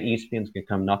unlikely that ESPN's going to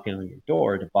come knocking on your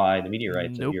door to buy the media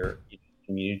rights of Nope. your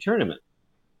community tournament.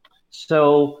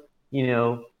 So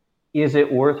is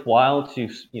it worthwhile to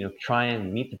try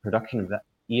and meet the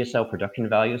ESL production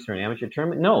values for an amateur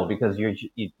tournament? No, because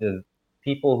the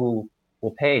people who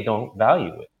will pay don't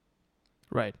value it.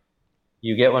 Right.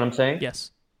 You get what I'm saying?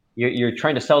 Yes. You're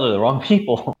trying to sell to the wrong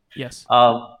people. Yes.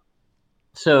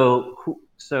 So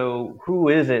who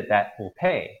is it that will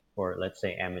pay for, let's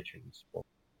say, amateur esports?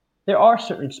 There are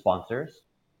certain sponsors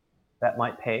that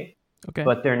might pay, Okay.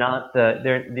 but they're not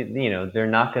they're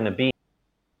not going to be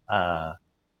uh,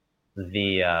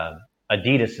 the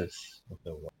Adidases of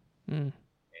the world. Mm.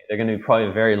 They're going to be probably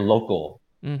a very local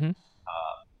Mm-hmm.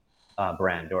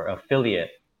 brand or affiliate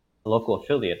a local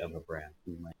affiliate of a brand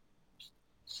who might.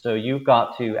 So you've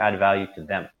got to add value to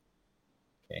them.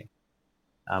 Okay.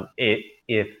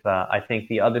 I think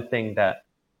the other thing that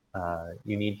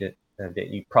you need to that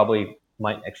you probably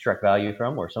might extract value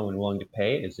from, or someone willing to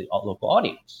pay, is the local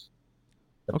audience,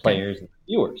 the Okay. players and the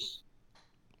viewers.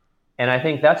 And I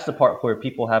think that's the part where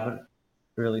people haven't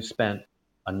really spent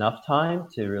enough time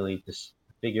to really just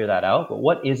figure that out. But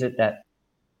what is it that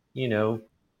you know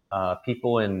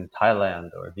people in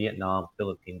Thailand or Vietnam,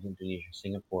 Philippines, Indonesia,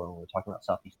 Singapore, when we're talking about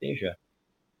Southeast Asia,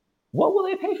 what will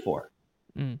they pay for,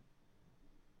 Mm.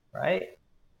 right?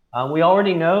 We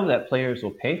already know that players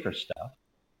will pay for stuff,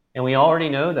 and we already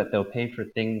know that they'll pay for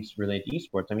things related to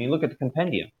esports. I mean, look at the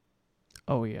compendium,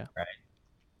 Oh yeah. right?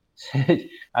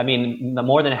 I mean,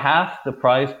 more than half the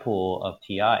prize pool of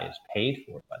TI is paid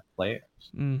for by the players,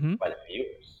 Mm-hmm. by the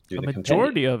viewers through A the compendium.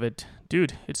 majority of it,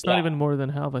 dude. It's not Yeah, even more than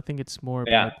half. I think it's more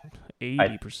yeah. about I,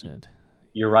 80%.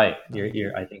 you're right.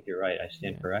 90. I think you're right. I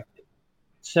stand Yeah. corrected.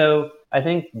 So I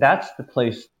think that's the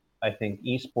place. I think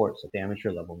esports at the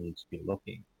amateur level needs to be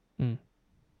looking Mm.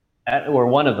 at, or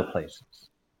one of the places.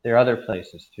 There are other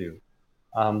places too.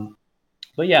 Um,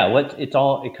 but yeah, it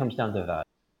comes down to value.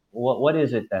 What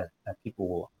is it that people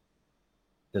will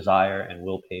desire and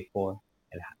will pay for,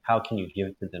 and how can you give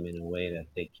it to them in a way that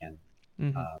they can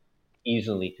Mm-hmm. uh,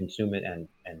 easily consume it and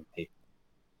pay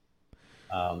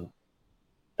for it?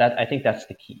 That I think that's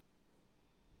the key.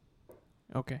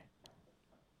 Okay.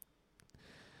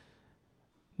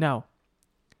 Now,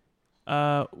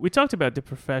 we talked about the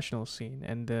professional scene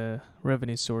and the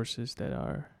revenue sources that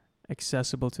are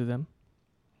accessible to them.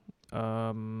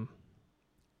 Um,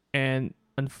 and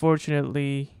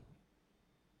unfortunately,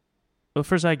 well,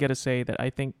 first I gotta say that I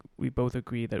think we both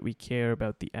agree that we care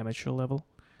about the amateur level,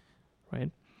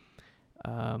 right?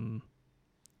 Um,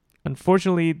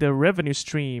 unfortunately, the revenue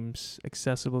streams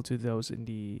accessible to those in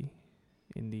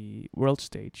the world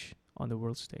stage on the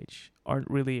world stage aren't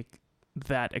really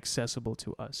that accessible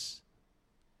to us.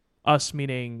 Us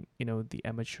meaning the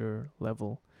amateur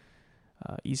level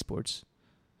esports.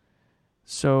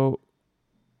 So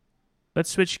let's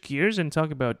switch gears and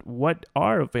talk about what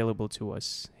are available to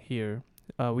us here.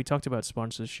 We talked about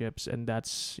sponsorships, and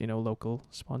that's local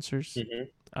sponsors.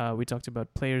 Hmm. We talked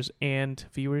about players and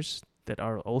viewers that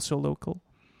are also local.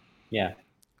 Yeah.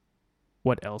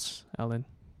 What else, Alan?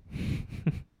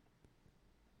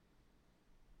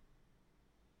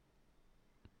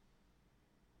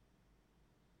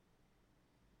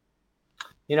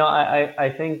 I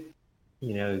think,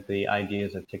 the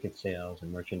ideas of ticket sales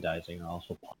and merchandising are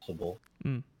also possible.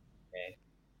 Mm, Okay.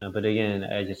 But again,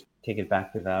 I just take it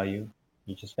back to value.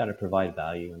 You just got to provide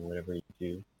value in whatever you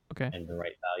do, okay. and the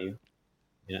right value,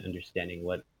 understanding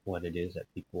what it is that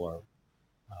people are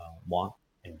want,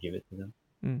 and give it to them.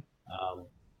 Mm, Um,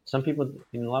 some people,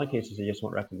 in a lot of cases, they just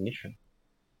want recognition.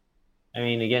 I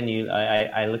mean, again,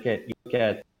 I look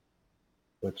at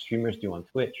what streamers do on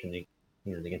Twitch, and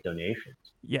they get donations.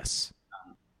 yes.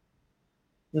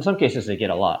 In some cases, they get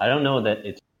a lot. I don't know that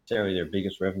it's necessarily their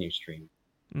biggest revenue stream,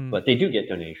 Mm, but they do get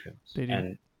donations. they do.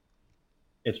 And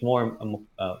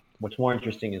what's more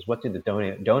interesting is, what do the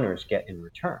donors get in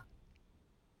return?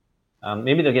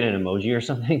 Maybe they'll get an emoji or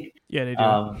something. Yeah, they do.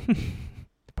 Um,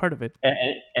 Part of it.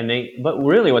 but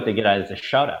really what they get out is a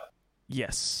shout out.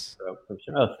 Yes.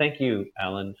 Oh, thank you,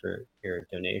 Alan, for your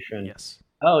donation. Yes.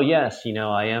 Oh yes,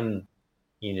 I am,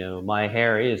 my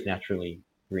hair is naturally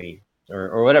green,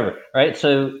 or whatever, right?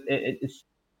 So it's,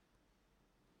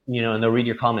 and they'll read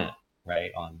your comment,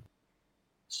 right?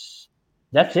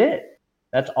 That's it.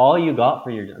 That's all you got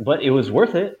for but it was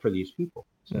worth it for these people,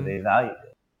 so Mm, they valued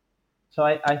it. So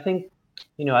I think,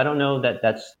 I don't know that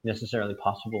that's necessarily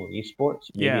possible in esports.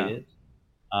 Maybe yeah. it is.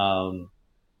 Um,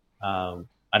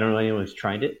 I don't know anyone who's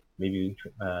tried it. Maybe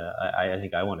I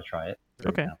think I want to try it, for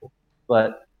Okay. example.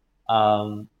 But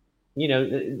um,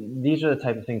 these are the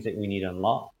type of things that we need to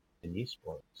unlock in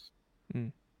esports.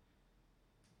 Mm,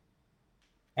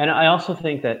 And I also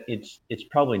think that it's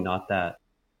probably not that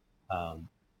um,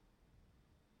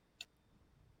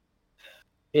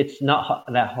 it's not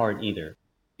that hard either,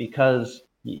 because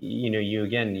you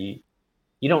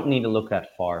don't need to look that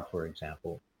far, for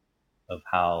example, of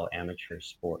how amateur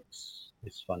sports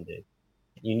is funded.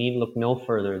 You need to look no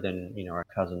further than our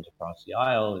cousins across the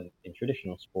aisle in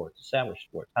traditional sports, established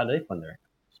sports. How do they fund their?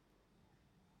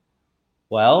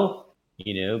 Well,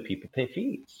 people pay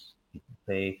fees. People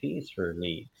pay fees for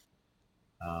leagues.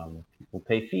 People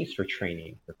pay fees for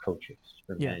training, for coaches,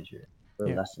 for yeah. managers, for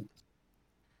Yeah. lessons.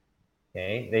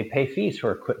 Okay, they pay fees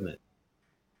for equipment,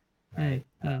 Mm, right?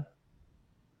 mm,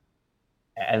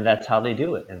 And that's how they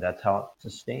do it, and that's how it's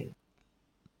sustained.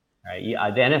 right? Yeah,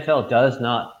 the NFL does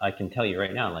not. I can tell you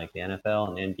right now, like the NFL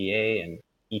and NBA and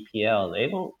EPL, they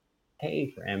don't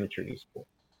pay for amateur esports,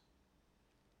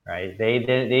 right?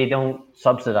 They don't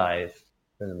subsidize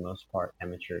for the most part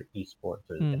amateur esports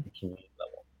Mm. at the community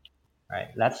level, right?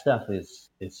 That stuff is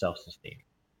self-sustaining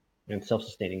and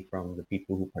self-sustaining from the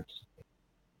people who participate.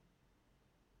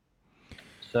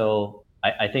 So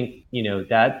I think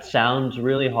that sounds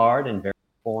really hard and very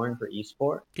foreign for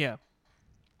esports. Yeah.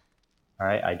 All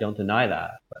right, I don't deny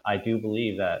that, but I do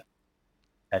believe that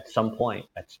at some point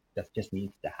that just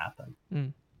needs to happen.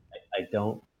 Mm. I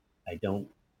don't, I don't,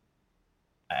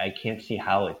 I can't see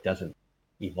how it doesn't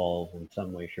evolve in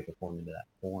some way, shape, or form into that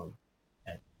form,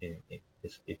 and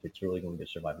if it's really going to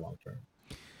survive long term.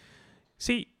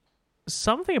 See,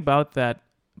 something about that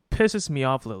pisses me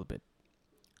off a little bit.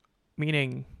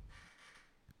 Meaning,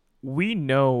 we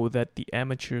know that the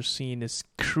amateur scene is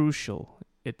crucial.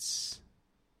 It's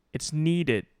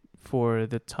needed for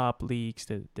the top leagues,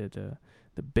 the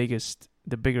biggest,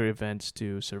 the bigger events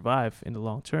to survive in the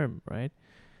long term, right?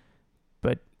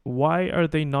 But why are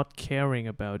they not caring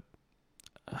about?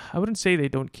 I wouldn't say they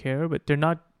don't care, but they're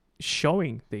not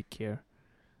showing they care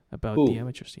about the Who?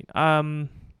 amateur scene.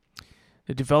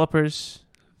 The developers,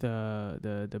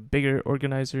 the bigger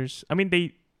organizers. I mean,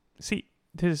 they see,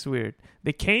 this is weird.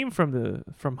 They came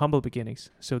from humble beginnings,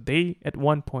 so they at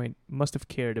one point must have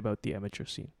cared about the amateur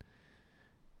scene.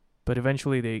 But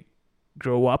eventually they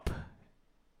grow up,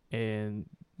 and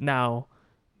now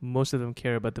most of them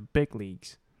care about the big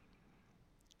leagues.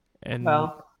 And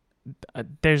Well,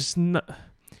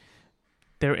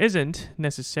 there isn't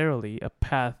necessarily a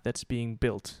path that's being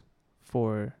built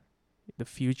for the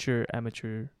future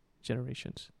amateur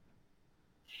generations.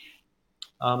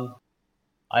 um,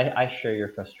 I share your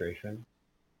frustration.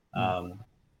 Mm. Um,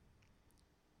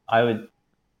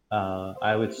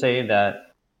 I would say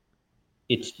that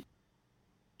it's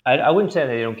I wouldn't say that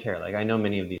they don't care. Like I know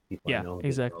many of these people. I Yeah, know the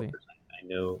exactly. developers. I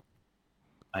know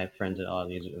I have friends in all of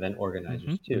these event Mm-hmm,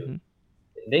 organizers too. mm-hmm.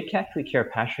 They actually care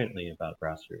passionately about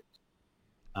grassroots,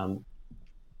 um,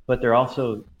 but they're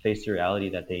also faced the reality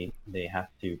that they have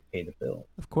to pay the bill.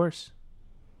 Of course.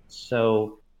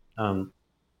 So, um,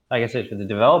 like I said, for the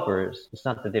developers, it's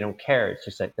not that they don't care. It's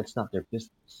just like that's not their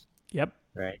business, Yep.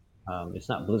 right? It's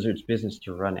not Blizzard's business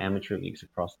to run amateur leagues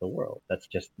across the world. That's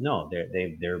just no.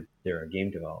 They're a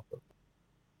game developer.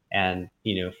 And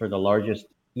for the largest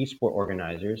esport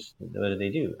organizers, what do they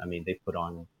do? I mean, they put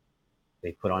on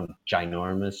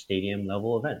ginormous stadium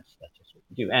level events. That's just what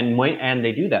they do, and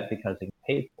they do that because they get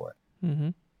paid for it. Mm-hmm.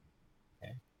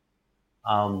 Okay,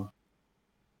 um,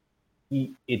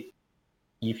 it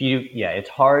if you yeah, it's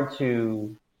hard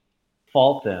to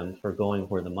fault them for going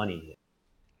where the money is.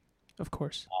 Of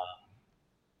course.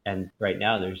 And right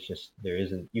now, there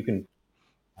isn't you can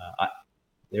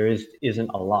there isn't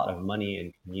a lot of money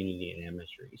in community and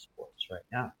amateur esports right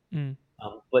now. Mm.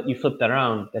 But you flip that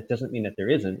around, that doesn't mean that there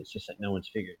isn't. It's just that no one's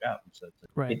figured it out. And so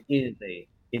Right. it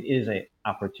is a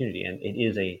opportunity, and it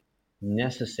is a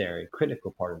necessary,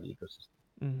 critical part of the ecosystem.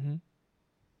 Mm-hmm.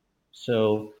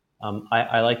 So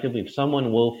I like to believe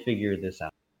someone will figure this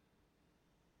out.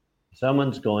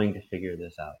 Someone's going to figure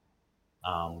this out,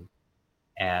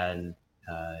 and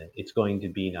it's going to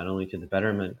be not only to the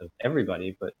betterment of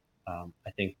everybody, but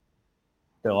I think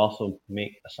they'll also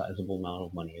make a sizable amount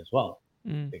of money as well.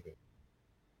 Mm. Figure.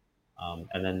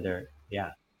 And then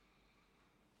yeah.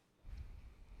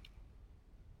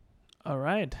 All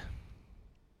right.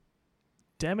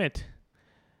 Damn it.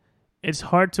 It's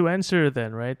hard to answer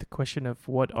then, right? The question of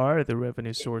what are the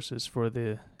revenue sources for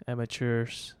the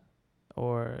amateurs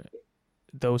or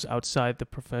those outside the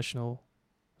professional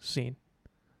scene.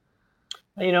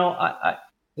 No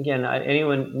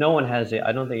one has it.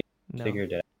 I don't think it's No.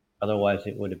 figured it out. Otherwise,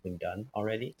 it would have been done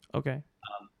already. Okay.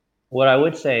 What I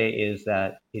would say is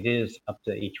that it is up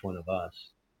to each one of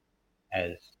us.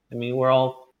 I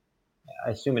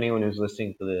assume anyone who's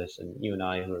listening to this, and you and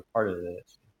I who are part of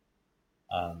this,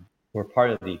 we're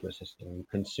part of the ecosystem. We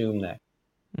consume that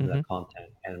Mm-hmm.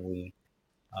 content, and we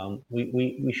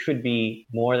should be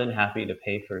more than happy to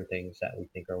pay for things that we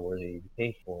think are worthy to be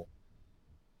paid for,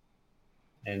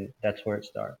 and that's where it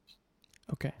starts,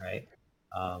 Okay. right?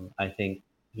 I think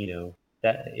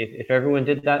that if everyone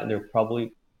did that, we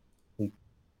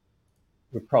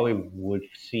probably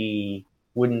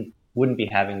wouldn't be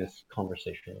having this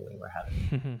conversation the way we're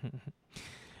having.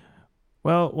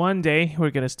 Well, one day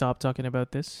we're gonna stop talking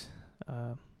about this.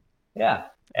 Uh, Yeah,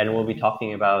 and we'll be and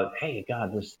talking about, hey,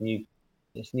 God, this new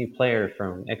player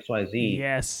from XYZ,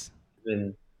 yes.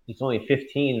 been he's only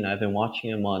 15, and I've been watching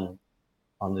him on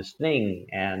this thing,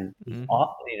 and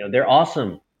Mm-hmm. they're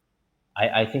awesome.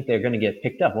 I think they're going to get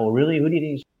picked up. Well, really, who do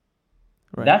you think?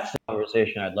 Right. That's the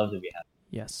conversation I'd love to be having,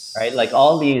 Yes. right? Like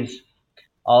all these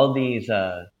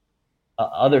other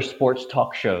sports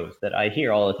talk shows that I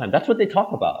hear all the time. That's what they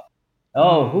talk about.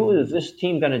 Oh, who is this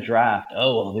team going to draft?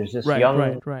 Oh, well, there's this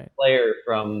young Right. player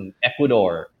from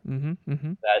Ecuador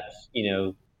Mm-hmm. that's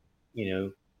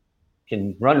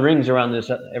can run rings around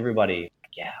this everybody.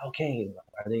 Yeah, okay.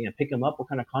 Are they going to pick him up? What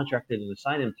kind of contract are they going to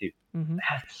sign him to? Mm-hmm.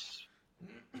 That's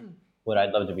what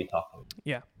I'd love to be talking about.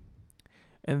 Yeah.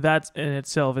 And that in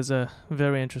itself is a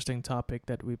very interesting topic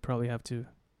that we probably have to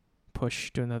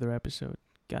push to another episode.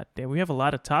 God damn, we have a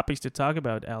lot of topics to talk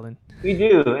about, Alan. We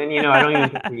do, and I don't even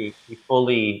think we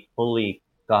fully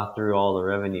got through all the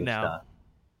revenue stuff.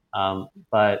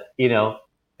 But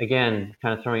again,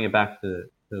 kind of throwing it back to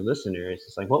the listeners,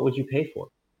 it's like, what would you pay for?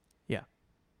 Yeah.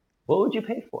 What would you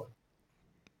pay for?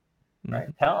 Mm-hmm. Right?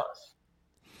 Tell us.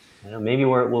 Maybe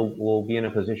we'll be in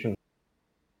a position.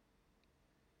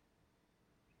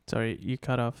 Sorry, you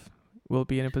cut off. We'll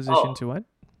be in a position to what?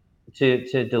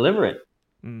 To deliver it.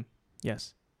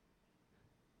 Yes.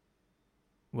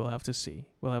 We'll have to see.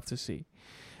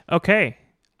 Okay.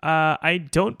 I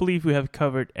don't believe we have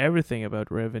covered everything about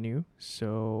revenue,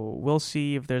 so we'll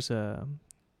see if there's a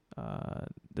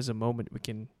moment we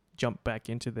can jump back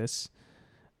into this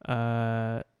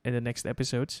in the next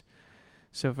episodes.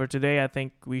 So for today, I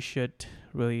think we should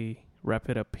really wrap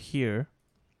it up here.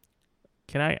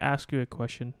 Can I ask you a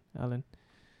question, Alan?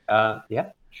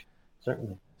 Yeah,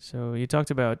 certainly. So you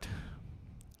talked about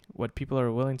what people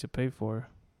are willing to pay for.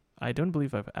 I don't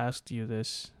believe I've asked you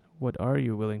this. What are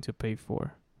you willing to pay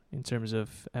for in terms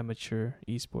of amateur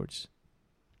esports?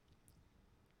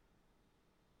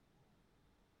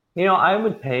 I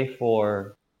would pay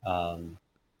for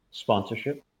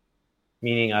sponsorship,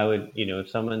 meaning I would, if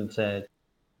someone said,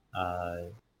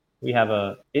 we have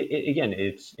again,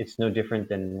 it's no different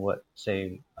than what,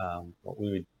 say, what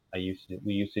we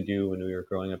used to do when we were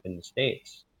growing up in the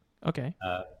States. Okay.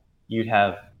 You'd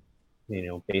have,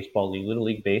 baseball league, little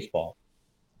league baseball.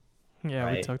 Yeah,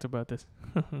 right? We talked about this.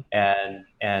 and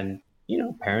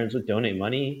parents would donate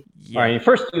money. Yeah. Or,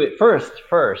 first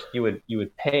you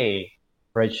would pay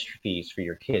registry fees for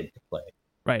your kid to play.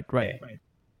 Right.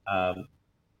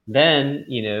 Then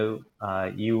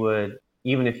you would,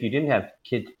 even if you didn't have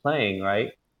kids playing,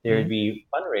 right, there'd be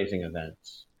fundraising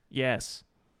events. Yes.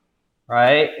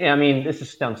 Right. I mean,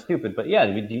 this sounds stupid, but yeah,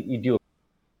 you do.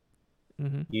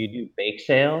 You do bake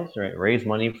sales, right? Raise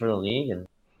money for the league, and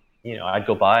I'd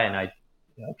go by and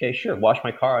okay, sure, wash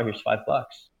my car. Here's $5,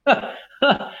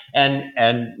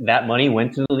 and that money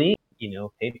went to the league.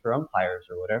 Paid for umpires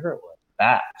or whatever it was,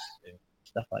 bats and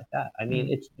stuff like that. I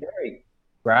mean, it's very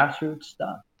grassroots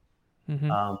stuff,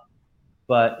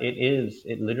 but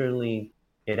it literally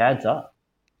adds up.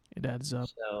 It adds up.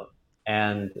 So,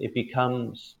 and it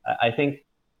becomes, I think,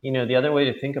 the other way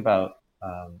to think about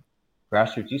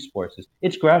grassroots esports is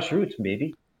it's grassroots,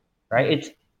 baby, right? It's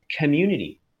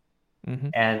community,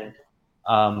 and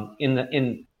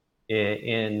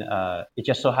it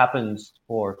just so happens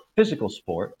for physical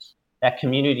sports that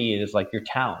community is like your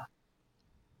town,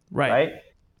 right?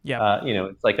 Yeah.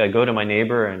 It's like I go to my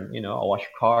neighbor and I'll wash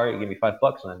your car, you give me $5,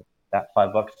 and that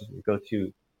 $5 will go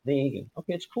to league, and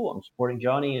okay, it's cool. I'm supporting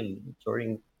Johnny and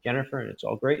supporting Jennifer, and it's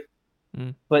all great.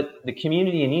 But the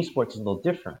community in esports is a little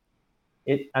different.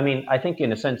 I think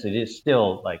in a sense it is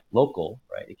still like local,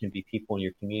 right? It can be people in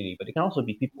your community, but it can also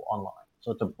be people online.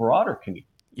 So it's a broader community.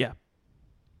 Yeah.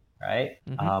 Right.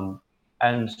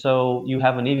 And so you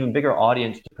have an even bigger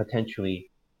audience to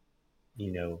potentially,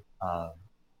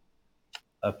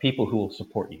 of people who will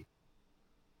support you.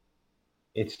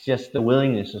 It's just the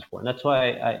willingness to support. And that's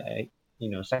why I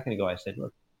a second ago I said,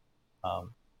 look,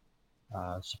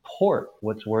 support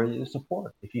what's worthy to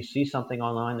support. If you see something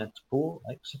online that's cool,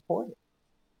 like, support it.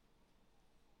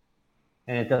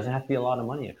 And it doesn't have to be a lot of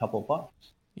money, a couple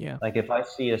bucks. Yeah. Like if I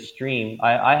see a stream,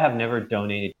 I have never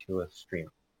donated to a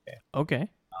streamer. Okay.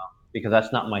 Because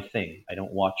that's not my thing. I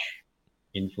don't watch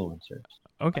influencers.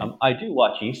 Okay. I do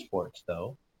watch esports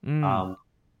though.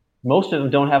 Most of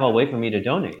them don't have a way for me to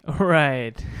donate.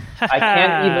 Right. I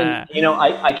can't even,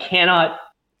 I cannot,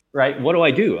 right? What do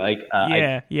I do? Like,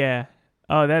 yeah.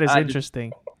 Oh, that is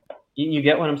interesting. You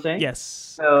get what I'm saying? Yes.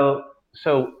 So,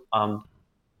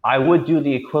 I would do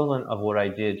the equivalent of what I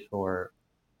did for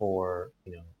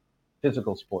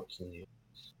physical sports in the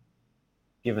U.S.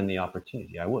 Given the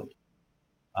opportunity, I would.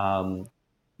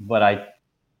 But I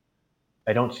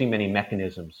don't see many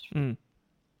mechanisms.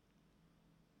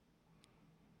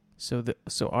 So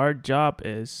our job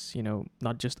is,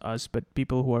 not just us, but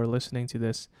people who are listening to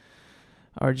this.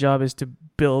 Our job is to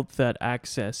build that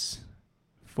access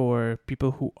for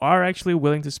people who are actually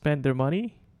willing to spend their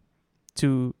money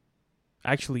to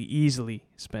actually easily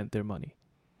spend their money.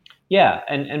 Yeah,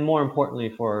 and more importantly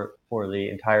for the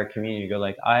entire community, go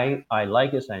like, I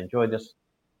like this, I enjoy this,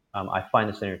 I find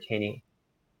this entertaining.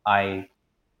 I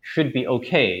should be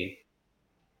okay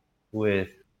with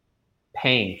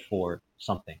paying for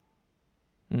something,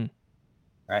 Mm.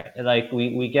 right? Like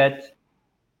we get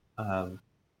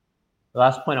the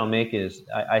last point I'll make is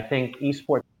I think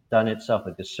esports done itself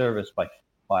a disservice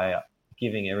by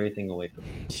giving everything away for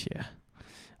free. Yeah,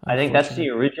 I think that's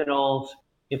unfortunate. the original.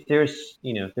 If there's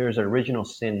if there's an original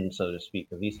sin, so to speak,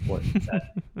 of esports, it's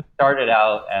that started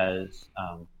out as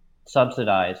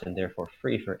subsidized and therefore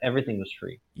free for everything was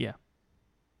free. Yeah.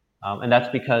 And that's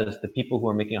because the people who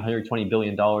are making $120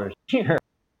 billion a year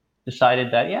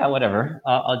decided that, yeah, whatever,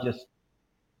 I'll just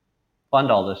fund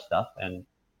all this stuff and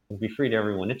it'll be free to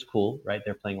everyone. It's cool, right?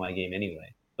 They're playing my game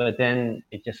anyway. But then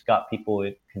it just got people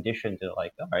conditioned to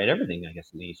like, all right, everything, I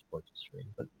guess, in esports is free.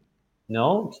 But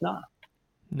no, it's not,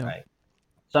 No. right?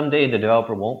 Someday the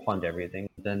developer won't fund everything.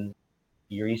 Then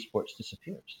your esports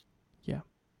disappears. Yeah.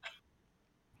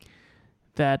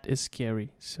 That is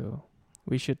scary. So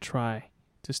we should try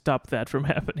to stop that from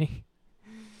happening.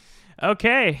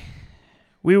 Okay.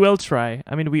 We will try.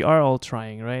 I mean, we are all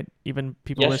trying, right? Even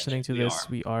people Yes, listening to we this, are.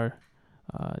 we are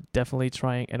definitely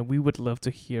trying. And we would love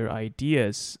to hear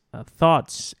ideas,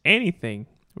 thoughts, anything,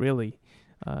 really.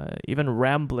 Even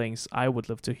ramblings, I would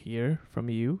love to hear from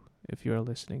you if you're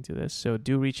listening to this. So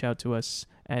do reach out to us,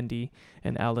 Andy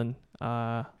and Alan.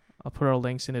 I'll put our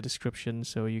links in the description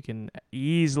so you can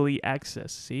easily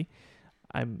access. See,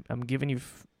 I'm giving you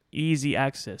easy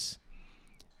access,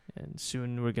 and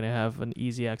soon we're gonna have an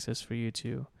easy access for you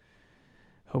to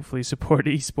hopefully support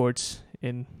esports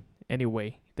in any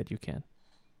way that you can.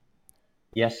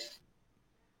 Yes.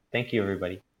 Thank you,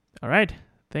 everybody. All right,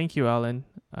 thank you, Alan.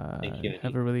 Thank you, Have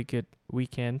Andy. a really good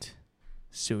weekend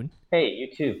soon. Hey, you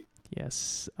too.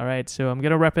 Yes. All right. So I'm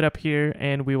going to wrap it up here,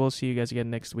 and we will see you guys again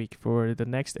next week for the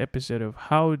next episode of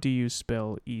How Do You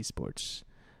Spell Esports?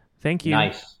 Thank you.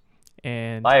 Nice.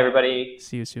 And Bye, everybody.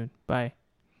 see you soon. Bye.